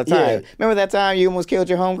trash shit all the time. Yeah. Remember that time you almost killed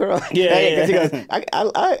your homegirl? Yeah. He goes,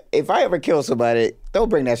 if I ever kill somebody, don't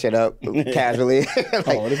bring that shit up casually.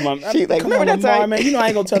 This is my... She's like, come on, Lamar, man. You know I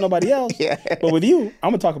ain't going to tell nobody else. But with you, I'm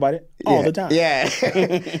going to talk about it all the time. Yeah.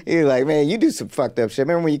 He's like, man, you do some fucked up shit.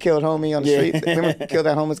 Remember when you killed homie on the street? Remember you killed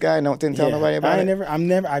that homeless guy and didn't tell nobody about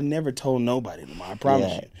it? I've never told nobody, Lamar. I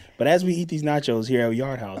promise you. But as we eat these nachos here at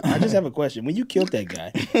Yard House, I just have a question. When you killed that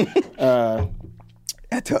guy,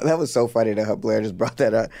 that was so funny that Blair just brought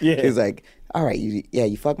that up. Yeah. He's like, all right,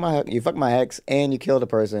 you fuck my ex and you killed a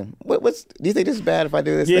person. Do you think this is bad if I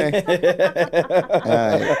do this thing?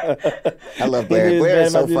 I love Blair. Blair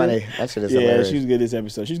is so funny. That shit is hilarious. She was good this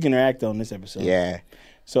episode. She's getting her act on this episode. Yeah.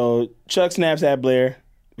 So Chuck snaps at Blair.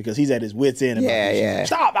 Because he's at his wits' end. Yeah.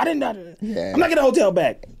 Stop! I didn't. I'm not getting the hotel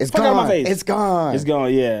back. It's Fuck gone. out my face. It's gone. It's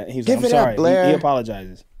gone. Yeah. He's Give like, I'm it sorry. up, Blair. He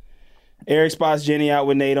apologizes. Eric spots Jenny out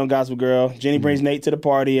with Nate on Gospel Girl. Jenny brings Nate to the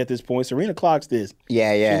party at this point. Serena clocks this.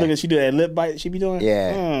 Yeah. She do that lip bite she be doing.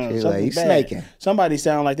 Yeah. She's like, you snaking. Somebody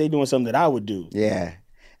sound like they doing something that I would do. Yeah.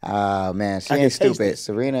 Oh man, she ain't stupid.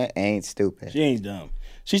 Serena ain't stupid. She ain't dumb.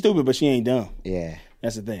 She's stupid, but she ain't dumb. Yeah.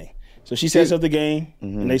 That's the thing. So she sets up the game,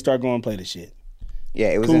 and they start going to play the shit.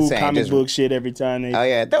 Yeah, it was cool insane. Comic book shit every time. Oh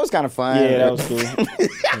yeah, that was kind of fun. Yeah, that was cool.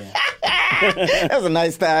 That was a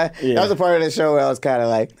nice time. Yeah. That was a part of the show where I was kind of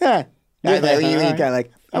like, huh. You kind of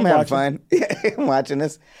like, I'm having fun. I'm watching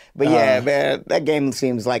this. But yeah, man, that game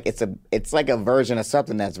seems like it's like a version of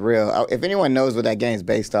something that's real. If anyone knows what that game's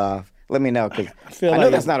based off, let me know, because I know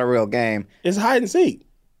that's not a real game. It's hide and seek.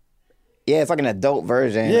 Yeah, it's like an adult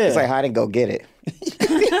version. Yeah. It's like hide and go get it.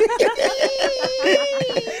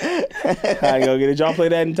 Hide and go get it. Y'all play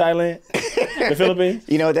that in Thailand? The Philippines?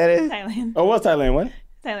 You know what that is? Thailand. Oh, what's Thailand? What?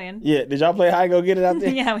 Thailand. Yeah, did y'all play hide go get it out there?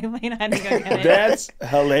 Yeah, we played hide and go get it. That's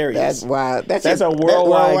hilarious. That's wild. That's a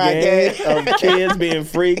worldwide game of kids being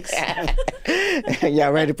freaks.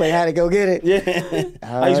 Y'all ready to play hide and go get it? Yeah.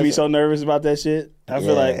 I used to be so nervous about that shit. I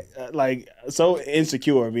feel like so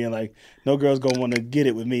insecure being like, no girl's gonna want to get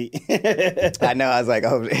it with me. I know. I was like,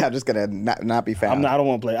 oh, I'm just gonna not be found. I don't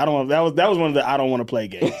want to play. I don't want. That was one of the I don't want to play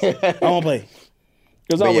games. I don't want to play.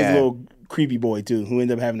 It was always a little creepy boy too, who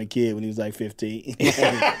ended up having a kid when he was like 15.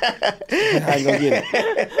 How you gonna get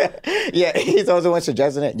it? Yeah, he's always the one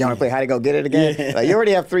suggesting it. You want to play How to Go Get It again? Yeah. Like, you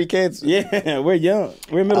already have 3 kids. Yeah, we're young.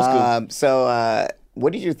 We're in middle school. So,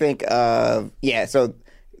 what did you think of? Yeah, so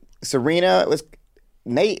Serena was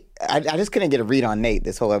Nate. I just couldn't get a read on Nate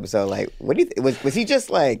this whole episode. Like, what do you was he just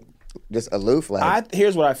like just aloof? Like,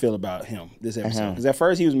 Here's what I feel about him this episode. Because at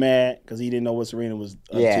first he was mad because he didn't know what Serena was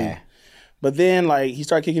up to. But then, like, he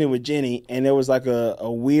started kicking it with Jenny, and there was, like,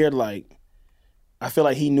 a weird, like, I feel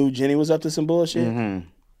like he knew Jenny was up to some bullshit,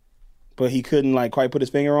 but he couldn't, like, quite put his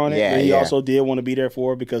finger on it. Yeah, but he also did want to be there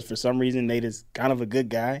for her because for some reason Nate is kind of a good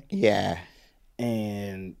guy. Yeah.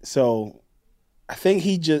 And so I think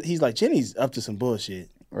he's like, Jenny's up to some bullshit.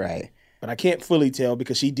 Right. But I can't fully tell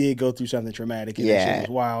because she did go through something traumatic, and that shit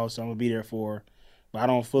was wild, so I'm going to be there for her. But I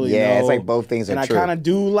don't fully know. Yeah, it's like both things are true. true. And I kind of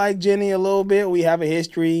do like Jenny a little bit. We have a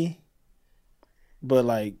history. But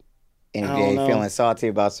like, and I don't know. Feeling salty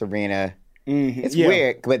about Serena. It's Yeah.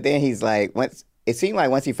 weird, but then he's like, once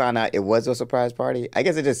he found out it was a surprise party, I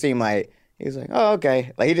guess it just seemed like he was like, oh,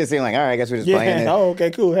 okay. Like, he just seemed like, all right, I guess we're just playing it. Oh, okay,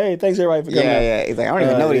 cool. Hey, thanks everybody for coming. Yeah. He's like, I don't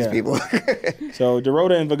even know these people. So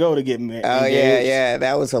Dorota and Vagoda get married. Oh yeah,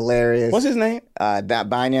 that was hilarious. What's his name? That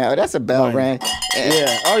Banya. Oh, that's a bell ring.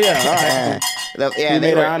 Yeah. Oh yeah. All right. Yeah, he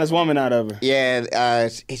made an honest woman out of her. Yeah,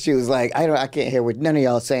 she was like, I can't hear what none of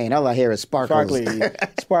y'all saying. All I hear is sparkles.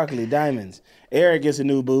 Sparkly diamonds. Eric gets a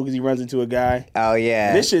new boo because he runs into a guy. Oh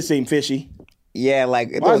yeah, this shit seemed fishy. Yeah,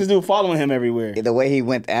 like why is this dude following him everywhere? The way he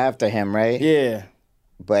went after him, right? Yeah.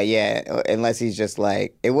 But yeah, unless he's just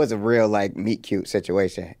like, it was a real like meet cute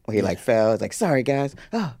situation where he like fell. It's like, sorry guys,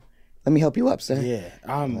 oh, let me help you up, sir. Yeah,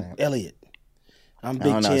 I'm Elliot. I'm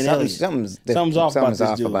Big Chin Elliot. Something's off about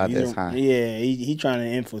this dude. Huh? Yeah, he trying to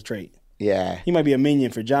infiltrate. Yeah, he might be a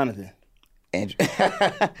minion for Jonathan.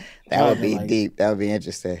 That would be deep. That would be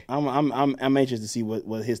interesting. I'm anxious to see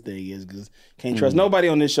what his thing is because can't trust nobody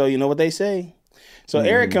on this show. You know what they say. So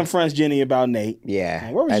Eric confronts Jenny about Nate. Yeah.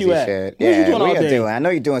 Like, where was you at? What was you doing all day? I know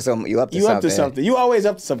you're doing something. You up to something. You always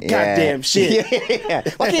up to some goddamn shit. Yeah.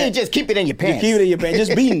 Why can't you just keep it in your pants? Just keep it in your pants.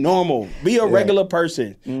 Just be normal. Be a regular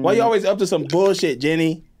person. Why you always up to some bullshit,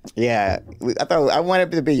 Jenny? Yeah. I thought I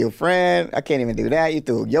wanted to be your friend. I can't even do that. You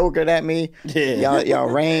threw yogurt at me. Yeah. Y'all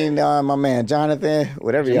rained on my man Jonathan.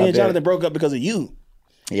 Whatever y'all did. Me and Jonathan broke up because of you.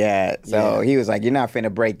 Yeah, so he was like, "You're not finna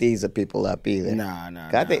break these people up either." Nah.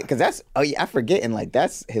 I think because that's I forget, and like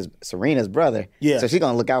that's Serena's brother. Yeah, so she's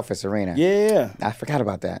gonna look out for Serena. Yeah, I forgot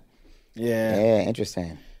about that. Yeah,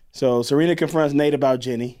 interesting. So Serena confronts Nate about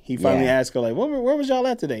Jenny. He finally asks her like, "Where was y'all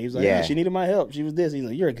at today?" He was like, "Yeah, she needed my help. She was this." He's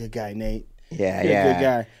like, "You're a good guy, Nate. You're a good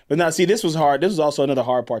guy." But now, see, this was hard. This was also another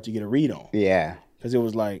hard part to get a read on. Yeah, because it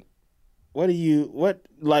was like, I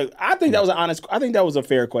think that was I think that was a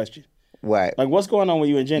fair question. What? Like, what's going on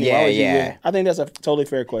with you and Jenny? Yeah. I think that's a totally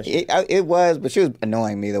fair question. It was, but she was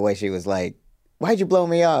annoying me the way she was like, "Why'd you blow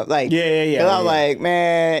me up?" Like, yeah. I was like,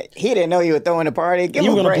 man, he didn't know you were throwing a party. Give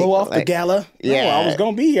him a break. You were gonna blow off the gala? Yeah, no, I was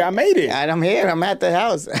gonna be here. I made it. I'm here. I'm at the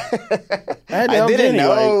house. I didn't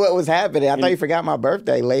know what was happening. I thought you forgot my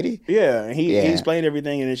birthday, lady. Yeah, and he explained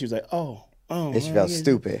everything, and then she was like, "Oh." And she felt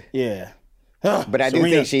stupid. Yeah, but I do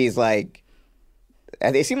think she's like.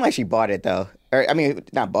 It seemed like she bought it though. Or, I mean,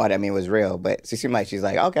 not bought it. I mean, it was real. But she seemed like she's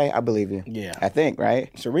like, okay, I believe you. Yeah. I think, right?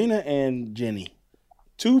 Serena and Jenny.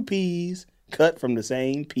 2 peas cut from the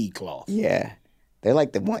same pea cloth. Yeah. They're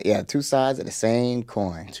like two sides of the same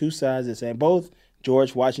coin. 2 sides of the same. Both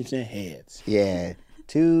George Washington heads. Yeah.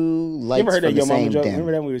 2 lights you ever heard from that your the mama same joke? dim.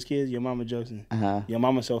 Remember that when we was kids? Your mama jokes. Your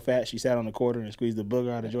mama's so fat, she sat on the quarter and squeezed the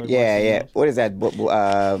booger out of George Washington's Yeah. nose. What is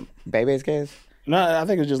that? Baby's kids? No, I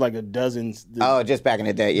think it was just like a dozen. Just back in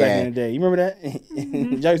the day, yeah. Back in the day. You remember that?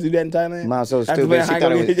 Y'all used to do that in Thailand? Mom's so stupid. She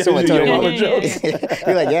thought it was someone told her mama jokes.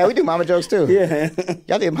 You're like, yeah, we do mama jokes too. Yeah.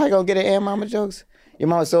 Y'all think how gonna get it and mama jokes? Your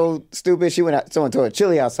mama's so stupid. She went out. Someone told her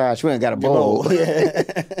chili outside. She went and got a bowl. Yeah.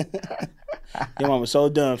 Your mom was so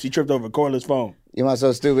dumb. She tripped over a cordless phone. Your mom's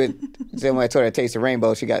so stupid. Someone told her to taste the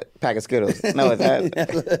rainbow. She got a pack of Skittles. No, it's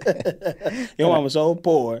that. Your mom was so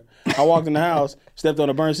poor. I walked in the house, stepped on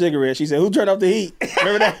a burnt cigarette. She said, "Who turned off the heat?"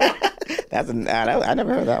 Remember that? I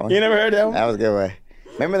never heard that one. You never heard that one? That was a good one.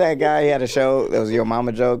 Remember that guy? He had a show that was Your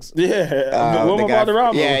Mama Jokes. Yeah, Wilma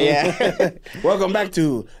Valderrama. Yeah. Welcome back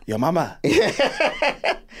to Your Mama.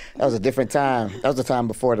 That was a different time. That was the time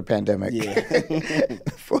before the pandemic. Yeah.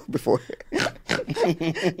 before.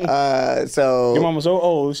 So Your mama's so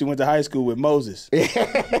old, she went to high school with Moses.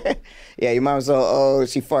 yeah, your mom's so old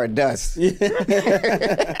she farted dust.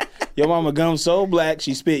 Your mama gums so black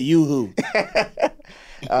she spit yoo-hoo.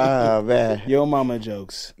 Oh man, Your mama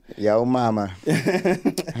jokes. Yo mama.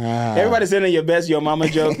 Everybody sending your best Your mama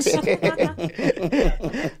jokes.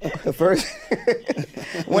 First,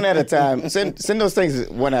 one at a time. Send those things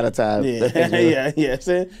one at a time. Yeah.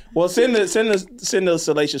 Send those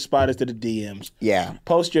salacious spotters to the DMs. Yeah.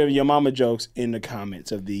 Post your mama jokes in the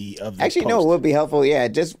comments of the Actually, post. no, it would be helpful. Yeah,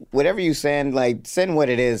 just whatever you send, like send what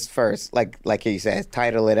it is first. Like he says,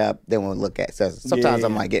 title it up, then we'll look at it. So sometimes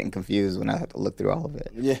I'm like getting confused when I have to look through all of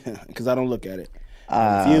it. Yeah, because I don't look at it.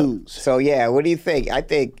 Confused. So yeah, what do you think? I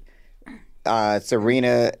think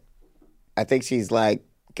Serena, I think she's like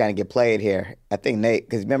kind of get played here. I think Nate,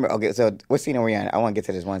 because remember, okay, so what scene are we on? I want to get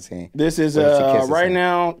to this one scene. This is right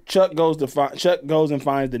now. Chuck goes and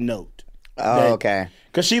finds the note. Oh, okay.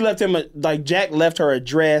 Because she left him like Jack left her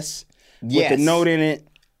address with the note in it,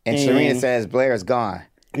 and Serena says Blair's gone.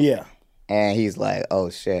 Yeah, and he's like, oh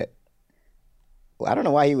shit. Well, I don't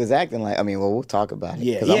know why he was acting like. I mean, well, we'll talk about it.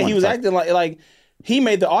 Yeah, he was acting like. He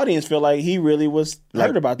made the audience feel like he really was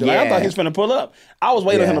hurt about this. Like, I thought he was going to pull up. I was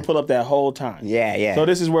waiting for him to pull up that whole time. Yeah. So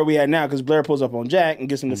this is where we at now because Blair pulls up on Jack and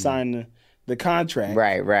gets him to sign the contract.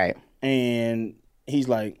 Right. And he's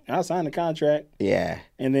like, I'll sign the contract. Yeah.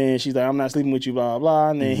 And then she's like, I'm not sleeping with you, blah,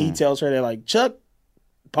 blah. And then he tells her that, like, Chuck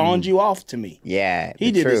pawned you off to me. Yeah.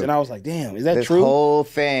 He did this. And I was like, damn, is that true? This whole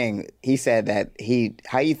thing, he said that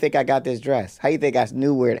how you think I got this dress? How you think I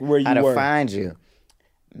knew how to find you?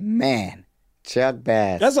 Man. Chuck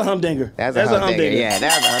Bass. That's a humdinger. That's a humdinger. Yeah,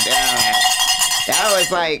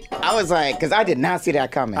 I was like, because I did not see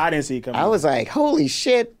that coming. I didn't see it coming. I was like, holy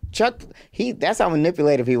shit, Chuck. That's how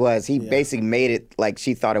manipulative he was. He basically made it like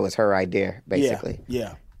she thought it was her idea, basically.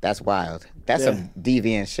 Yeah. That's wild. That's some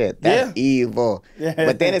deviant shit. That's evil. Yeah.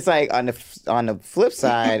 But then it's like on the flip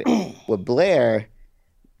side with Blair,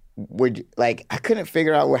 I couldn't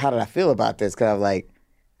figure out how did I feel about this because I'm like,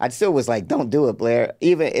 I still was like, don't do it, Blair.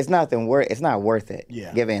 Even it's not worth it.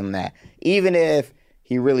 Yeah. Giving him that. Even if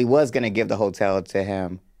he really was gonna give the hotel to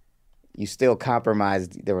him, you still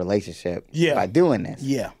compromised the relationship by doing this.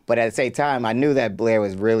 Yeah. But at the same time, I knew that Blair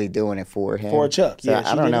was really doing it for him. For Chuck. So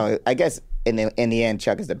I don't know. I guess in the end,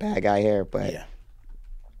 Chuck is the bad guy here, but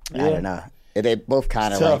I don't know. They both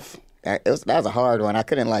kind of like. That was a hard one. I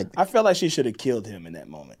couldn't like. I felt like she should have killed him in that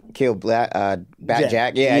moment. Killed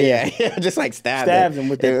Jack. Yeah. Just like stabbed him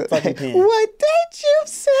with the fucking pen. What did you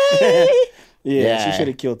say? She should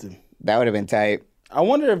have killed him. That would have been tight. I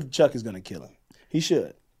wonder if Chuck is gonna kill him. He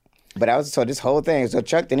should. But this whole thing. So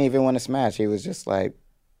Chuck didn't even want to smash. He was just like.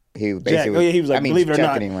 He basically. He was like, believe it or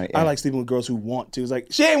not, I like sleeping with girls who want to. It's like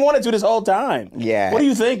she ain't wanted to this whole time. Yeah. What are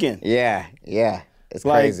you thinking? Yeah. It's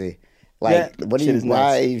crazy. Like, why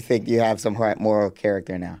do you think you have some moral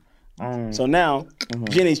character now? So now,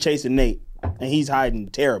 Jenny's chasing Nate, and he's hiding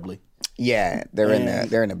terribly. Yeah, they're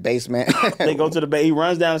in the basement. They go to the he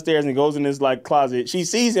runs downstairs and goes in this like closet. She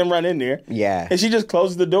sees him run in there. Yeah, and she just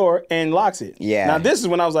closes the door and locks it. Yeah. Now this is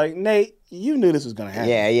when I was like, Nate, you knew this was gonna happen.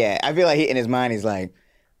 Yeah. I feel like in his mind he's like,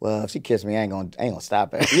 well, if she kissed me, I ain't gonna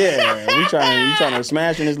stop her. Yeah, you trying to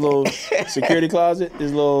smash in his little security closet,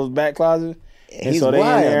 his little back closet. And he's so they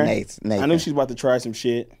wild, in there. Nathan. I knew she was about to try some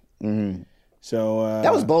shit. Mm-hmm. So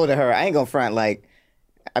that was bold of her. I ain't gonna front. Like,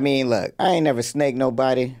 I mean, look, I ain't never snaked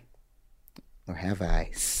nobody, or have I?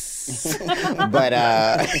 but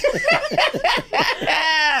I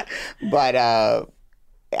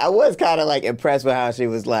was kind of like impressed with how she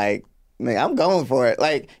was like, man, I'm going for it.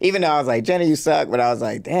 Like, even though I was like, Jenny, you suck, but I was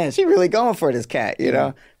like, damn, she really going for this cat, you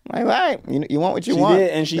know? I'm like, all right, you want what you want. She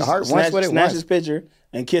did, and she snatched his picture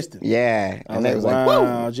and kissed him. Yeah. And they was like,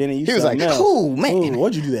 wow, Jenny, you He was like, else. cool, man. Ooh,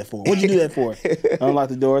 what'd you do that for? Unlocked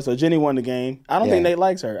the door. So Jenny won the game. I don't think Nate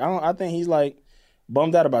likes her. I think he's like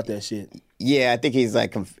bummed out about that shit. Yeah, I think he's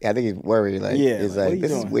like, I think he's worried. Like, he's like,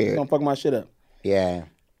 this is weird. You're gonna fuck my shit up. Yeah.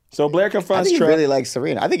 So Blair confronts I think Chuck. he really likes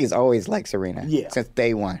Serena. I think he's always liked Serena. Yeah. Since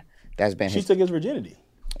day one. That's been She took his virginity.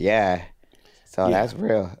 Yeah. So that's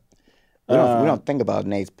real. We don't think about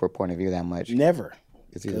Nate's point of view that much. Never.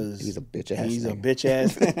 He's a bitch ass. He's a bitch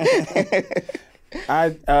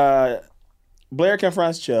ass. Blair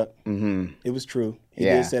confronts Chuck. Mm-hmm. It was true. He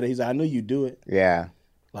did say that. He's like, I knew you'd do it. Yeah.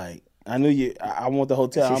 Like, I knew you. I want the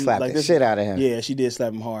hotel. She slapped the shit out of him. Yeah, she did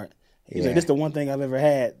slap him hard. He's like, this is the one thing I've ever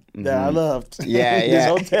had that I loved. Yeah, This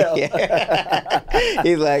hotel. Yeah.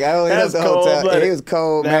 He's like, I only love the hotel. cold-blooded. He was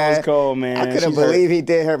cold, man. That was cold, man. I couldn't She's believe he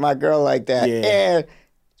did hurt my girl like that. Yeah. And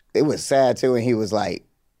it was sad too. And he was like,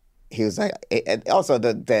 and also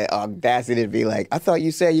the audacity to be like, I thought you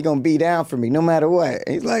said you're gonna be down for me no matter what.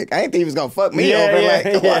 And he's like, I didn't think he was gonna fuck me over. Like,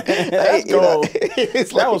 come on. That's cold.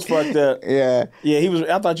 That was fucked up. Yeah. Yeah, he was.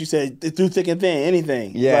 I thought you said through thick and thin,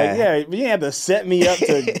 anything. Yeah. Like, yeah, but you didn't have to set me up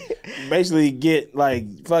to basically get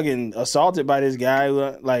like fucking assaulted by this guy.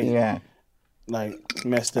 Like, like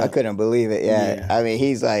messed up. I couldn't believe it. Yeah. Yeah. I mean,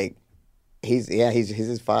 he's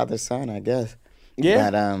his father's son, I guess. Yeah.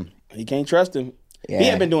 But you can't trust him. yeah. He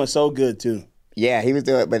had been doing so good too. Yeah, he was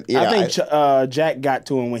doing it, but you know, I think Jack got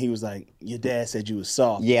to him when he was like, "Your dad said you was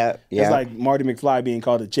soft." yeah. It's like Marty McFly being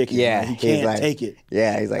called a chicken. Yeah, Like, he he's can't like- take it.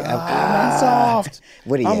 Yeah, he's like, I'm not soft.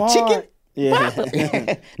 What are you, I'm a hard. chicken?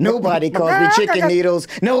 Yeah. Nobody calls me chicken needles.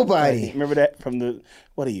 Nobody. Remember that from the,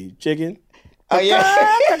 what are you, chicken? Oh yeah.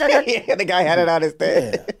 Yeah, the guy had it on his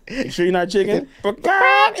thing. You sure you're not chicken?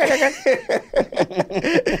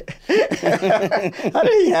 How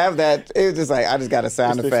did he have that? It was just like, I just got a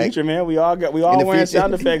sound It's the effect. future, man. We all the wearing future.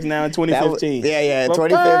 sound effects now in 2015. Yeah,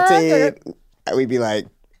 2015. We'd be like,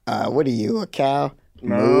 what are you, a cow?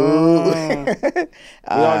 Moo. We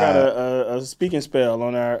all got a speaking spell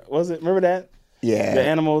on our, remember that? Yeah. The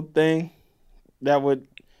animal thing? That would,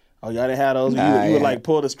 y'all didn't have those? You would like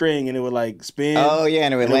pull the string and it would like spin. Oh, yeah,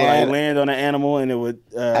 and it would like, land. land on an animal and it would.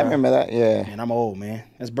 I remember that, yeah. Man, I'm old, man.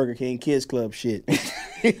 That's Burger King Kids Club shit.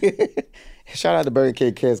 Shout out to Burger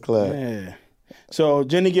King Kids Club. Yeah. So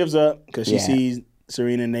Jenny gives up because she Yeah. sees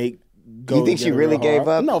Serena and Nate go. You think she together really real hard. gave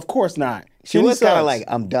up? No, of course not. She Jenny was kind of sucks. like,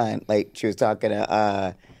 I'm done. Like, she was talking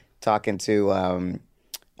to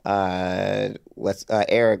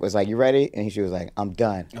Eric was like, you ready? And she was like, I'm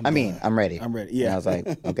done. I'm ready. I'm ready. And Yeah. I was like,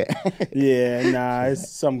 okay. Yeah, nah, it's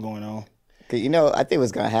something going on. 'Cause, you know, I think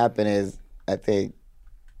what's gonna happen is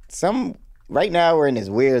right now we're in this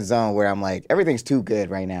weird zone where I'm like, everything's too good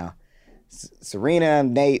right now. Serena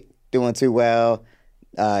and Nate doing too well.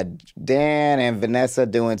 Dan and Vanessa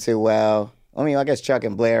doing too well. I mean, I guess Chuck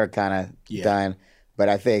and Blair are kind of done. But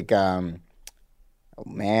I think, oh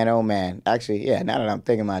man. Actually, yeah, now that I'm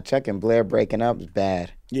thinking about Chuck and Blair breaking up is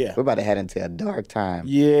bad. Yeah. We're about to head into a dark time.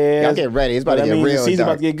 Yeah. Y'all get ready. It's about to get The real season's dark.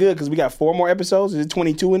 about to get good because we got 4 more episodes. Is it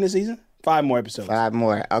 22 in this season? 5 more episodes. 5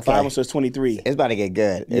 more. Okay. 5 more, so it's 23. It's about to get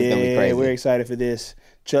good. It's gonna be crazy. We're excited for this.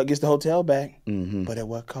 Chuck gets the hotel back, but at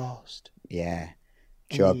what cost? Yeah.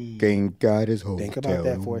 Chuck ain't got his hotel. Think about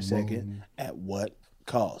that for a second. At what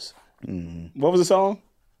cost? What was the song?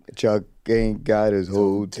 Chuck ain't got his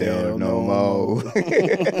hotel no more.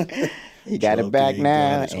 He got it Chuck back ain't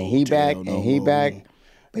now, got his and he back, hotel no and he more. back.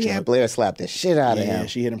 But yeah, Blair slapped the shit out of Yeah, him.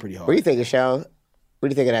 she hit him pretty hard. What do you think of Shell? What do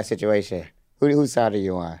you think of that situation? Whose side are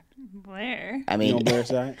you on? Blair. I You mean, on Blair's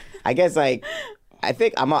side? I guess like, I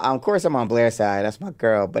think of course I'm on Blair's side. That's my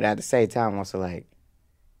girl. But at the same time, I'm also like,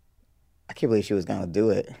 I can't believe she was gonna do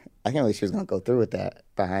it. I can't believe she was gonna go through with that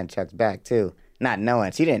behind Chuck's back too. Not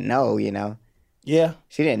knowing, she didn't know. You know, Yeah.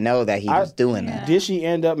 she didn't know that he was doing that. Did she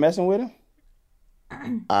end up messing with him?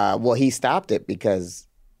 Well, he stopped it because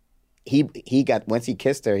he got once he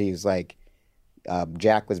kissed her, he was like,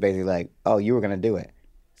 Jack was basically like, "Oh, you were gonna do it."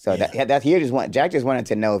 So that he Jack just wanted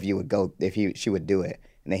to know if you would go, she would do it,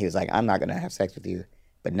 and then he was like, "I'm not gonna have sex with you,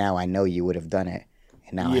 but now I know you would have done it,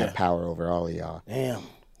 and now I have power over all of y'all." Damn.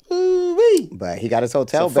 Ooh-wee. But he got his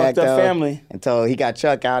hotel It's a back fucked up though. family. Until he got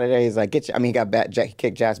Chuck out of there, he's like, he got he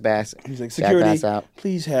kicked Jack Bass. He's like, Jack security, Bass out.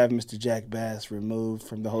 please have Mr. Jack Bass removed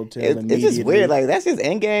from the hotel It's immediately. just weird. Like that's his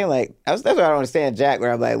end game. Like that's what I don't understand, Jack.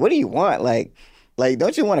 Where I'm like, what do you want? Like,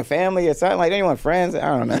 don't you want a family or something? Like, don't you want friends? I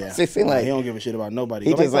don't know. Yeah. It just seemed like he don't give a shit about nobody.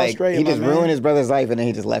 he Go back just to Australia, he my just man. ruined his brother's life and then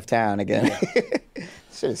he just left town again.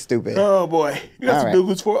 Shit is stupid. Oh boy, we got All some right.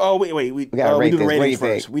 news for. Oh wait, we gotta rate do the this. What do rating you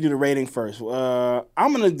first. think? We do the rating first. I'm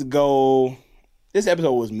gonna go. This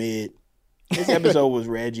episode was mid. This episode was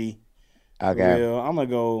Reggie. Okay. Real. I'm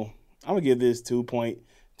gonna give this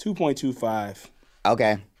 2.25.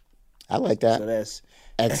 Okay. I like that. So that's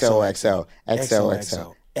XOXO.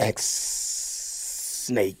 X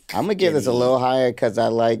Snake. I'm gonna give this a little higher because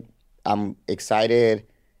I'm excited.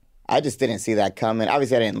 I just didn't see that coming.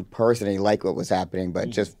 Obviously, I didn't personally like what was happening, but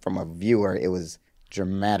just from a viewer, it was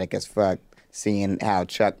dramatic as fuck seeing how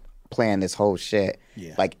Chuck planned this whole shit.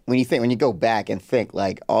 Yeah. Like when you go back and think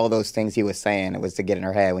like all those things he was saying, it was to get in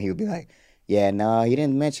her head when he would be like, "Yeah, no, he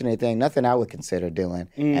didn't mention anything, nothing I would consider doing."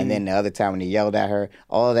 And then the other time when he yelled at her,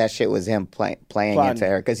 all of that shit was him playing into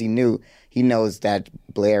her because he knows that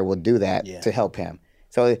Blair will do that to help him.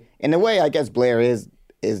 So in a way, I guess Blair is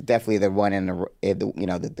is definitely the one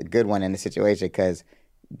the good one in the situation because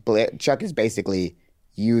Chuck is basically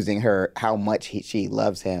using how much she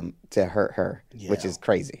loves him to hurt her, which is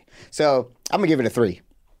crazy. So I'm gonna give it a 3.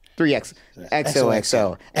 3x.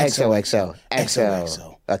 XOXO.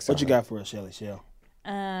 What you got for us, Shelly Shell?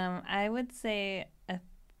 I would say a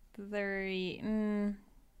 3.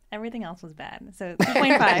 Everything else was bad. So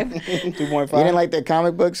 2.5. 2.5. You didn't like the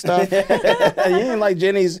comic book stuff? You didn't like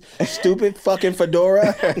Jenny's stupid fucking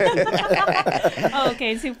fedora? Oh,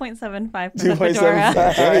 okay, 2.75 for the fedora.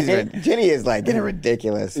 2.75. Jenny is like getting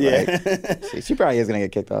ridiculous. Yeah. Like, she probably is gonna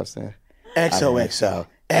get kicked off soon. XOXO.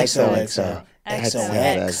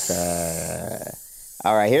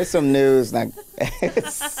 All right, here's some news. Now,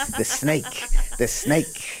 the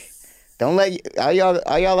snake. Don't let all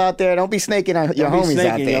y'all out there. Don't be snaking on your homies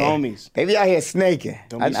out there. Your homies. They be out here snaking.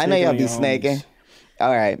 I know y'all be snaking.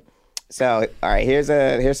 All right. So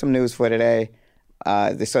here's some news for today.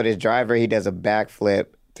 So this driver, he does a backflip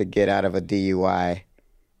to get out of a DUI.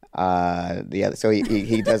 So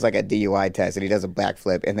he does like a DUI test and he does a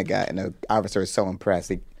backflip and the officer is so impressed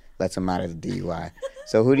he lets him out of the DUI.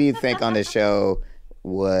 So who do you think on the show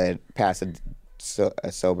would pass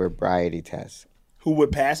a sobriety test? Who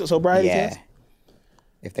would pass a sobriety test?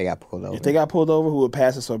 If they got pulled over. If they got pulled over, who would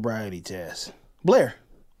pass a sobriety test? Blair.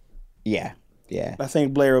 Yeah. I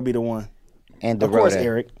think Blair will be the one. And of course,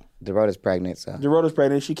 Eric. Darota's pregnant, so. Darota's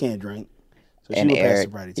pregnant. She can't drink. So she would pass the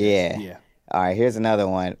sobriety test. Yeah. All right, here's another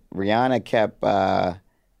one. Rihanna kept...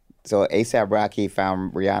 so A$AP Rocky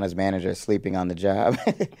found Rihanna's manager sleeping on the job.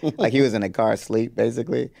 Like he was in a car asleep,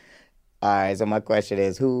 basically. All right, so my question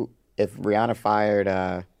is, if Rihanna fired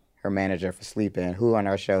her manager for sleeping, who on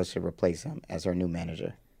our show should replace him as her new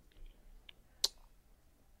manager?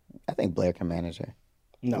 I think Blair can manage her.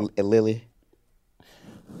 No. Lily?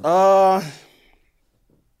 Who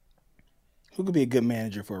could be a good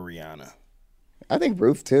manager for Rihanna? I think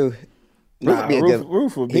Roof, too.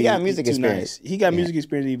 Roof would be. He got music too experience. Nice. He got music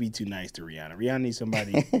experience. He'd be too nice to Rihanna. Rihanna needs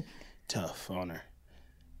somebody tough on her.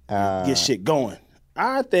 Get shit going.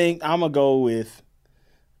 I think I'm gonna go with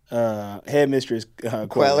headmistress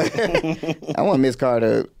Queller. I want Miss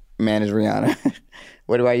Carter to manage Rihanna.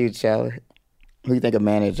 What about you, Chandler? Who you think would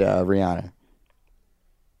manage Rihanna? I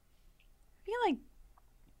feel like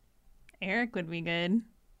Eric would be good.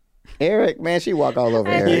 Eric, man, she walk all over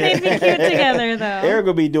Eric. They'd be cute together, though. Eric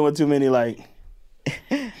would be doing too many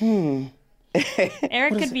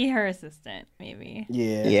Eric could be her assistant, maybe.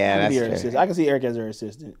 Yeah, that's true. I can see Eric as her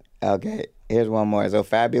assistant. Okay, here's one more. So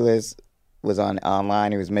Fabulous was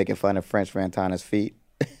online. He was making fun of French Montana's feet.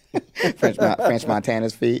 French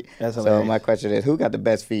Montana's feet. That's hilarious. So my question is, who got the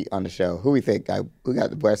best feet on the show? Who we think who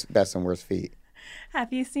got the best and worst feet?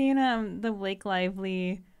 Have you seen the Blake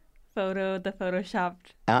Lively photo, the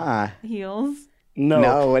photoshopped heels?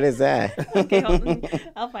 No, what is that? Okay,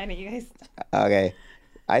 I'll find it, you guys. Okay,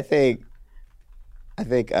 I think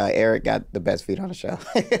Eric got the best feet on the show.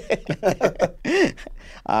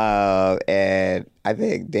 And I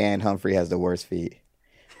think Dan Humphrey has the worst feet.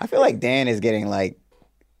 I feel like Dan is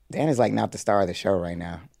not the star of the show right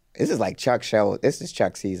now. This is like Chuck's show. This is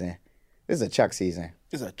Chuck season. This is a Chuck season.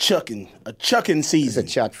 It's a chucking season.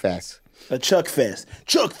 It's a Chuck fest. A Chuck Fest.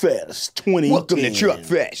 Chuck Fest 2010. Welcome to Chuck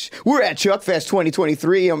Fest. We're at Chuck Fest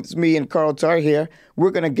 2023. It's me and Carl Tar here.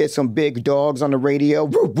 We're going to get some big dogs on the radio.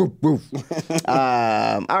 Woof, woof, woof.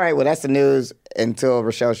 All right, well, that's the news until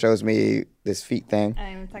Rochelle shows me this feet thing.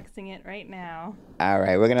 I'm texting it right now. All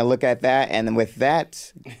right, we're going to look at that. And then with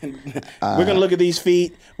that... we're going to look at these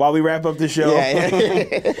feet while we wrap up the show. Yeah.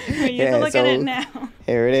 You can look at it now.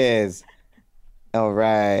 Here it is. All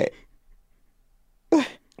right.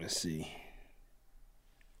 Let's see.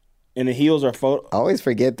 And the heels are photo. I always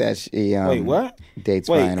forget that she Wait, what? dates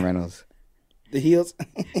Ryan Reynolds. The heels?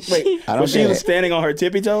 Wait, I don't she was standing on her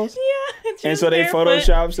tippy toes? Yeah. And so they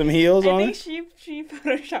photoshopped some heels on I her? think she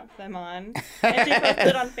photoshopped them on. And she posted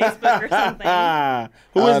it on Facebook or something.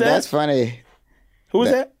 Who is that? That's funny. Who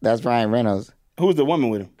is that? That's Ryan Reynolds. Who's the woman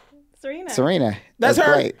with him? Serena. That's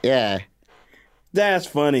her? Great. Yeah. That's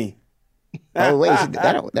funny. Oh, wait.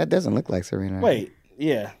 That doesn't look like Serena. Wait.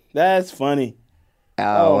 Yeah. That's funny.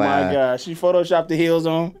 Oh, my gosh. She photoshopped the heels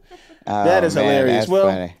on. That is hilarious. That's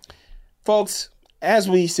funny. Folks, as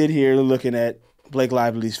we sit here looking at Blake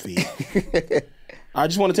Lively's feet, I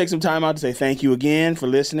just want to take some time out to say thank you again for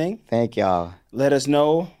listening. Thank y'all. Let us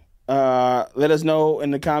know. Let us know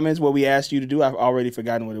in the comments what we asked you to do. I've already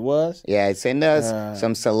forgotten what it was. Yeah, send us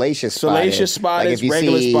some salacious spotted, like if you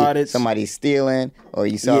regular see spotted. somebody stealing, or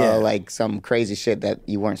you saw like some crazy shit that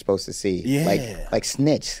you weren't supposed to see. Yeah. Like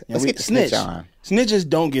snitch. Yeah, Let's get the snitch on. Snitches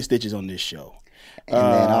don't get stitches on this show. And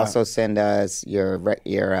then also send us your what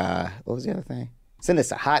was the other thing? Send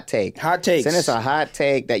us a hot take. Hot takes. Send us a hot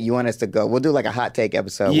take that you want us to go. We'll do like a hot take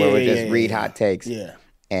episode where we just read hot takes. Yeah.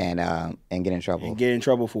 And get in trouble. And get in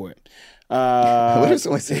trouble for it. What if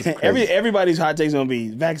someone says everybody's hot takes gonna be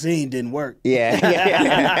vaccine didn't work. Yeah.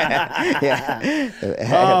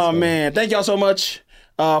 Oh man, thank y'all so much.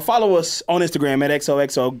 Follow us on Instagram at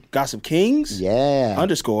XOXO Gossip Kings. Yeah.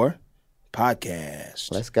 _podcast.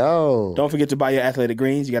 Let's go. Don't forget to buy your athletic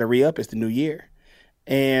greens. You got to re-up. It's the new year.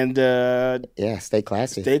 And stay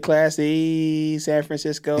classy. Stay classy, San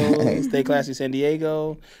Francisco. Stay classy, San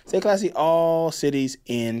Diego. Stay classy, all cities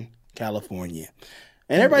in California.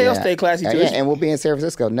 And everybody else stay classy too. And we'll be in San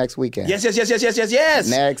Francisco next weekend. Yes.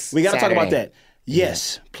 Next We got to talk about Saturday. that.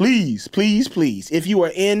 Yes. Please. If you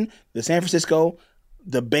are in the San Francisco,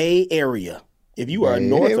 the Bay Area, if you are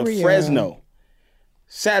north of Fresno,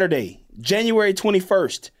 Saturday, January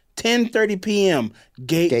 21st, 10:30 p.m.,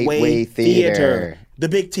 Gateway Theater. The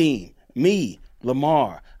big team, me,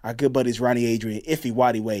 Lamar, our good buddies Ronnie Adrian, Iffy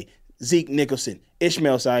Wadiway, Zeke Nicholson,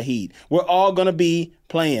 Ishmael Saheed. We're all going to be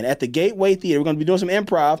playing at the Gateway Theater. We're going to be doing some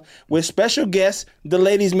improv with special guest, the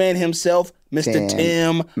ladies' man himself, Mr.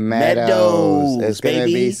 Tim Meadows. It's going to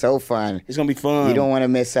be so fun. It's going to be fun. You don't want to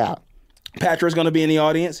miss out. Patra's going to be in the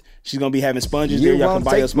audience. She's going to be having sponges there. Y'all can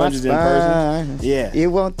buy your sponges in person. Yeah. You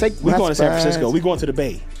won't take my We're going to San sponge. Francisco. We're going to the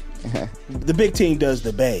Bay. The big team does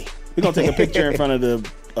the Bay. We're going to take a picture in front of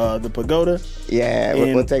the pagoda. Yeah,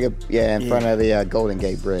 we'll take in front of the Golden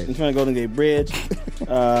Gate Bridge. In front of Golden Gate Bridge.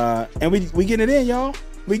 And we getting it in, y'all.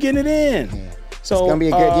 We getting it in. Yeah. So, it's going to be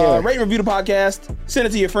a good year. Rate and review the podcast. Send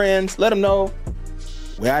it to your friends. Let them know.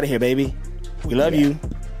 We're out of here, baby. We love you.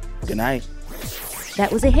 Good night. That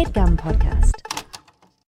was a HeadGum podcast.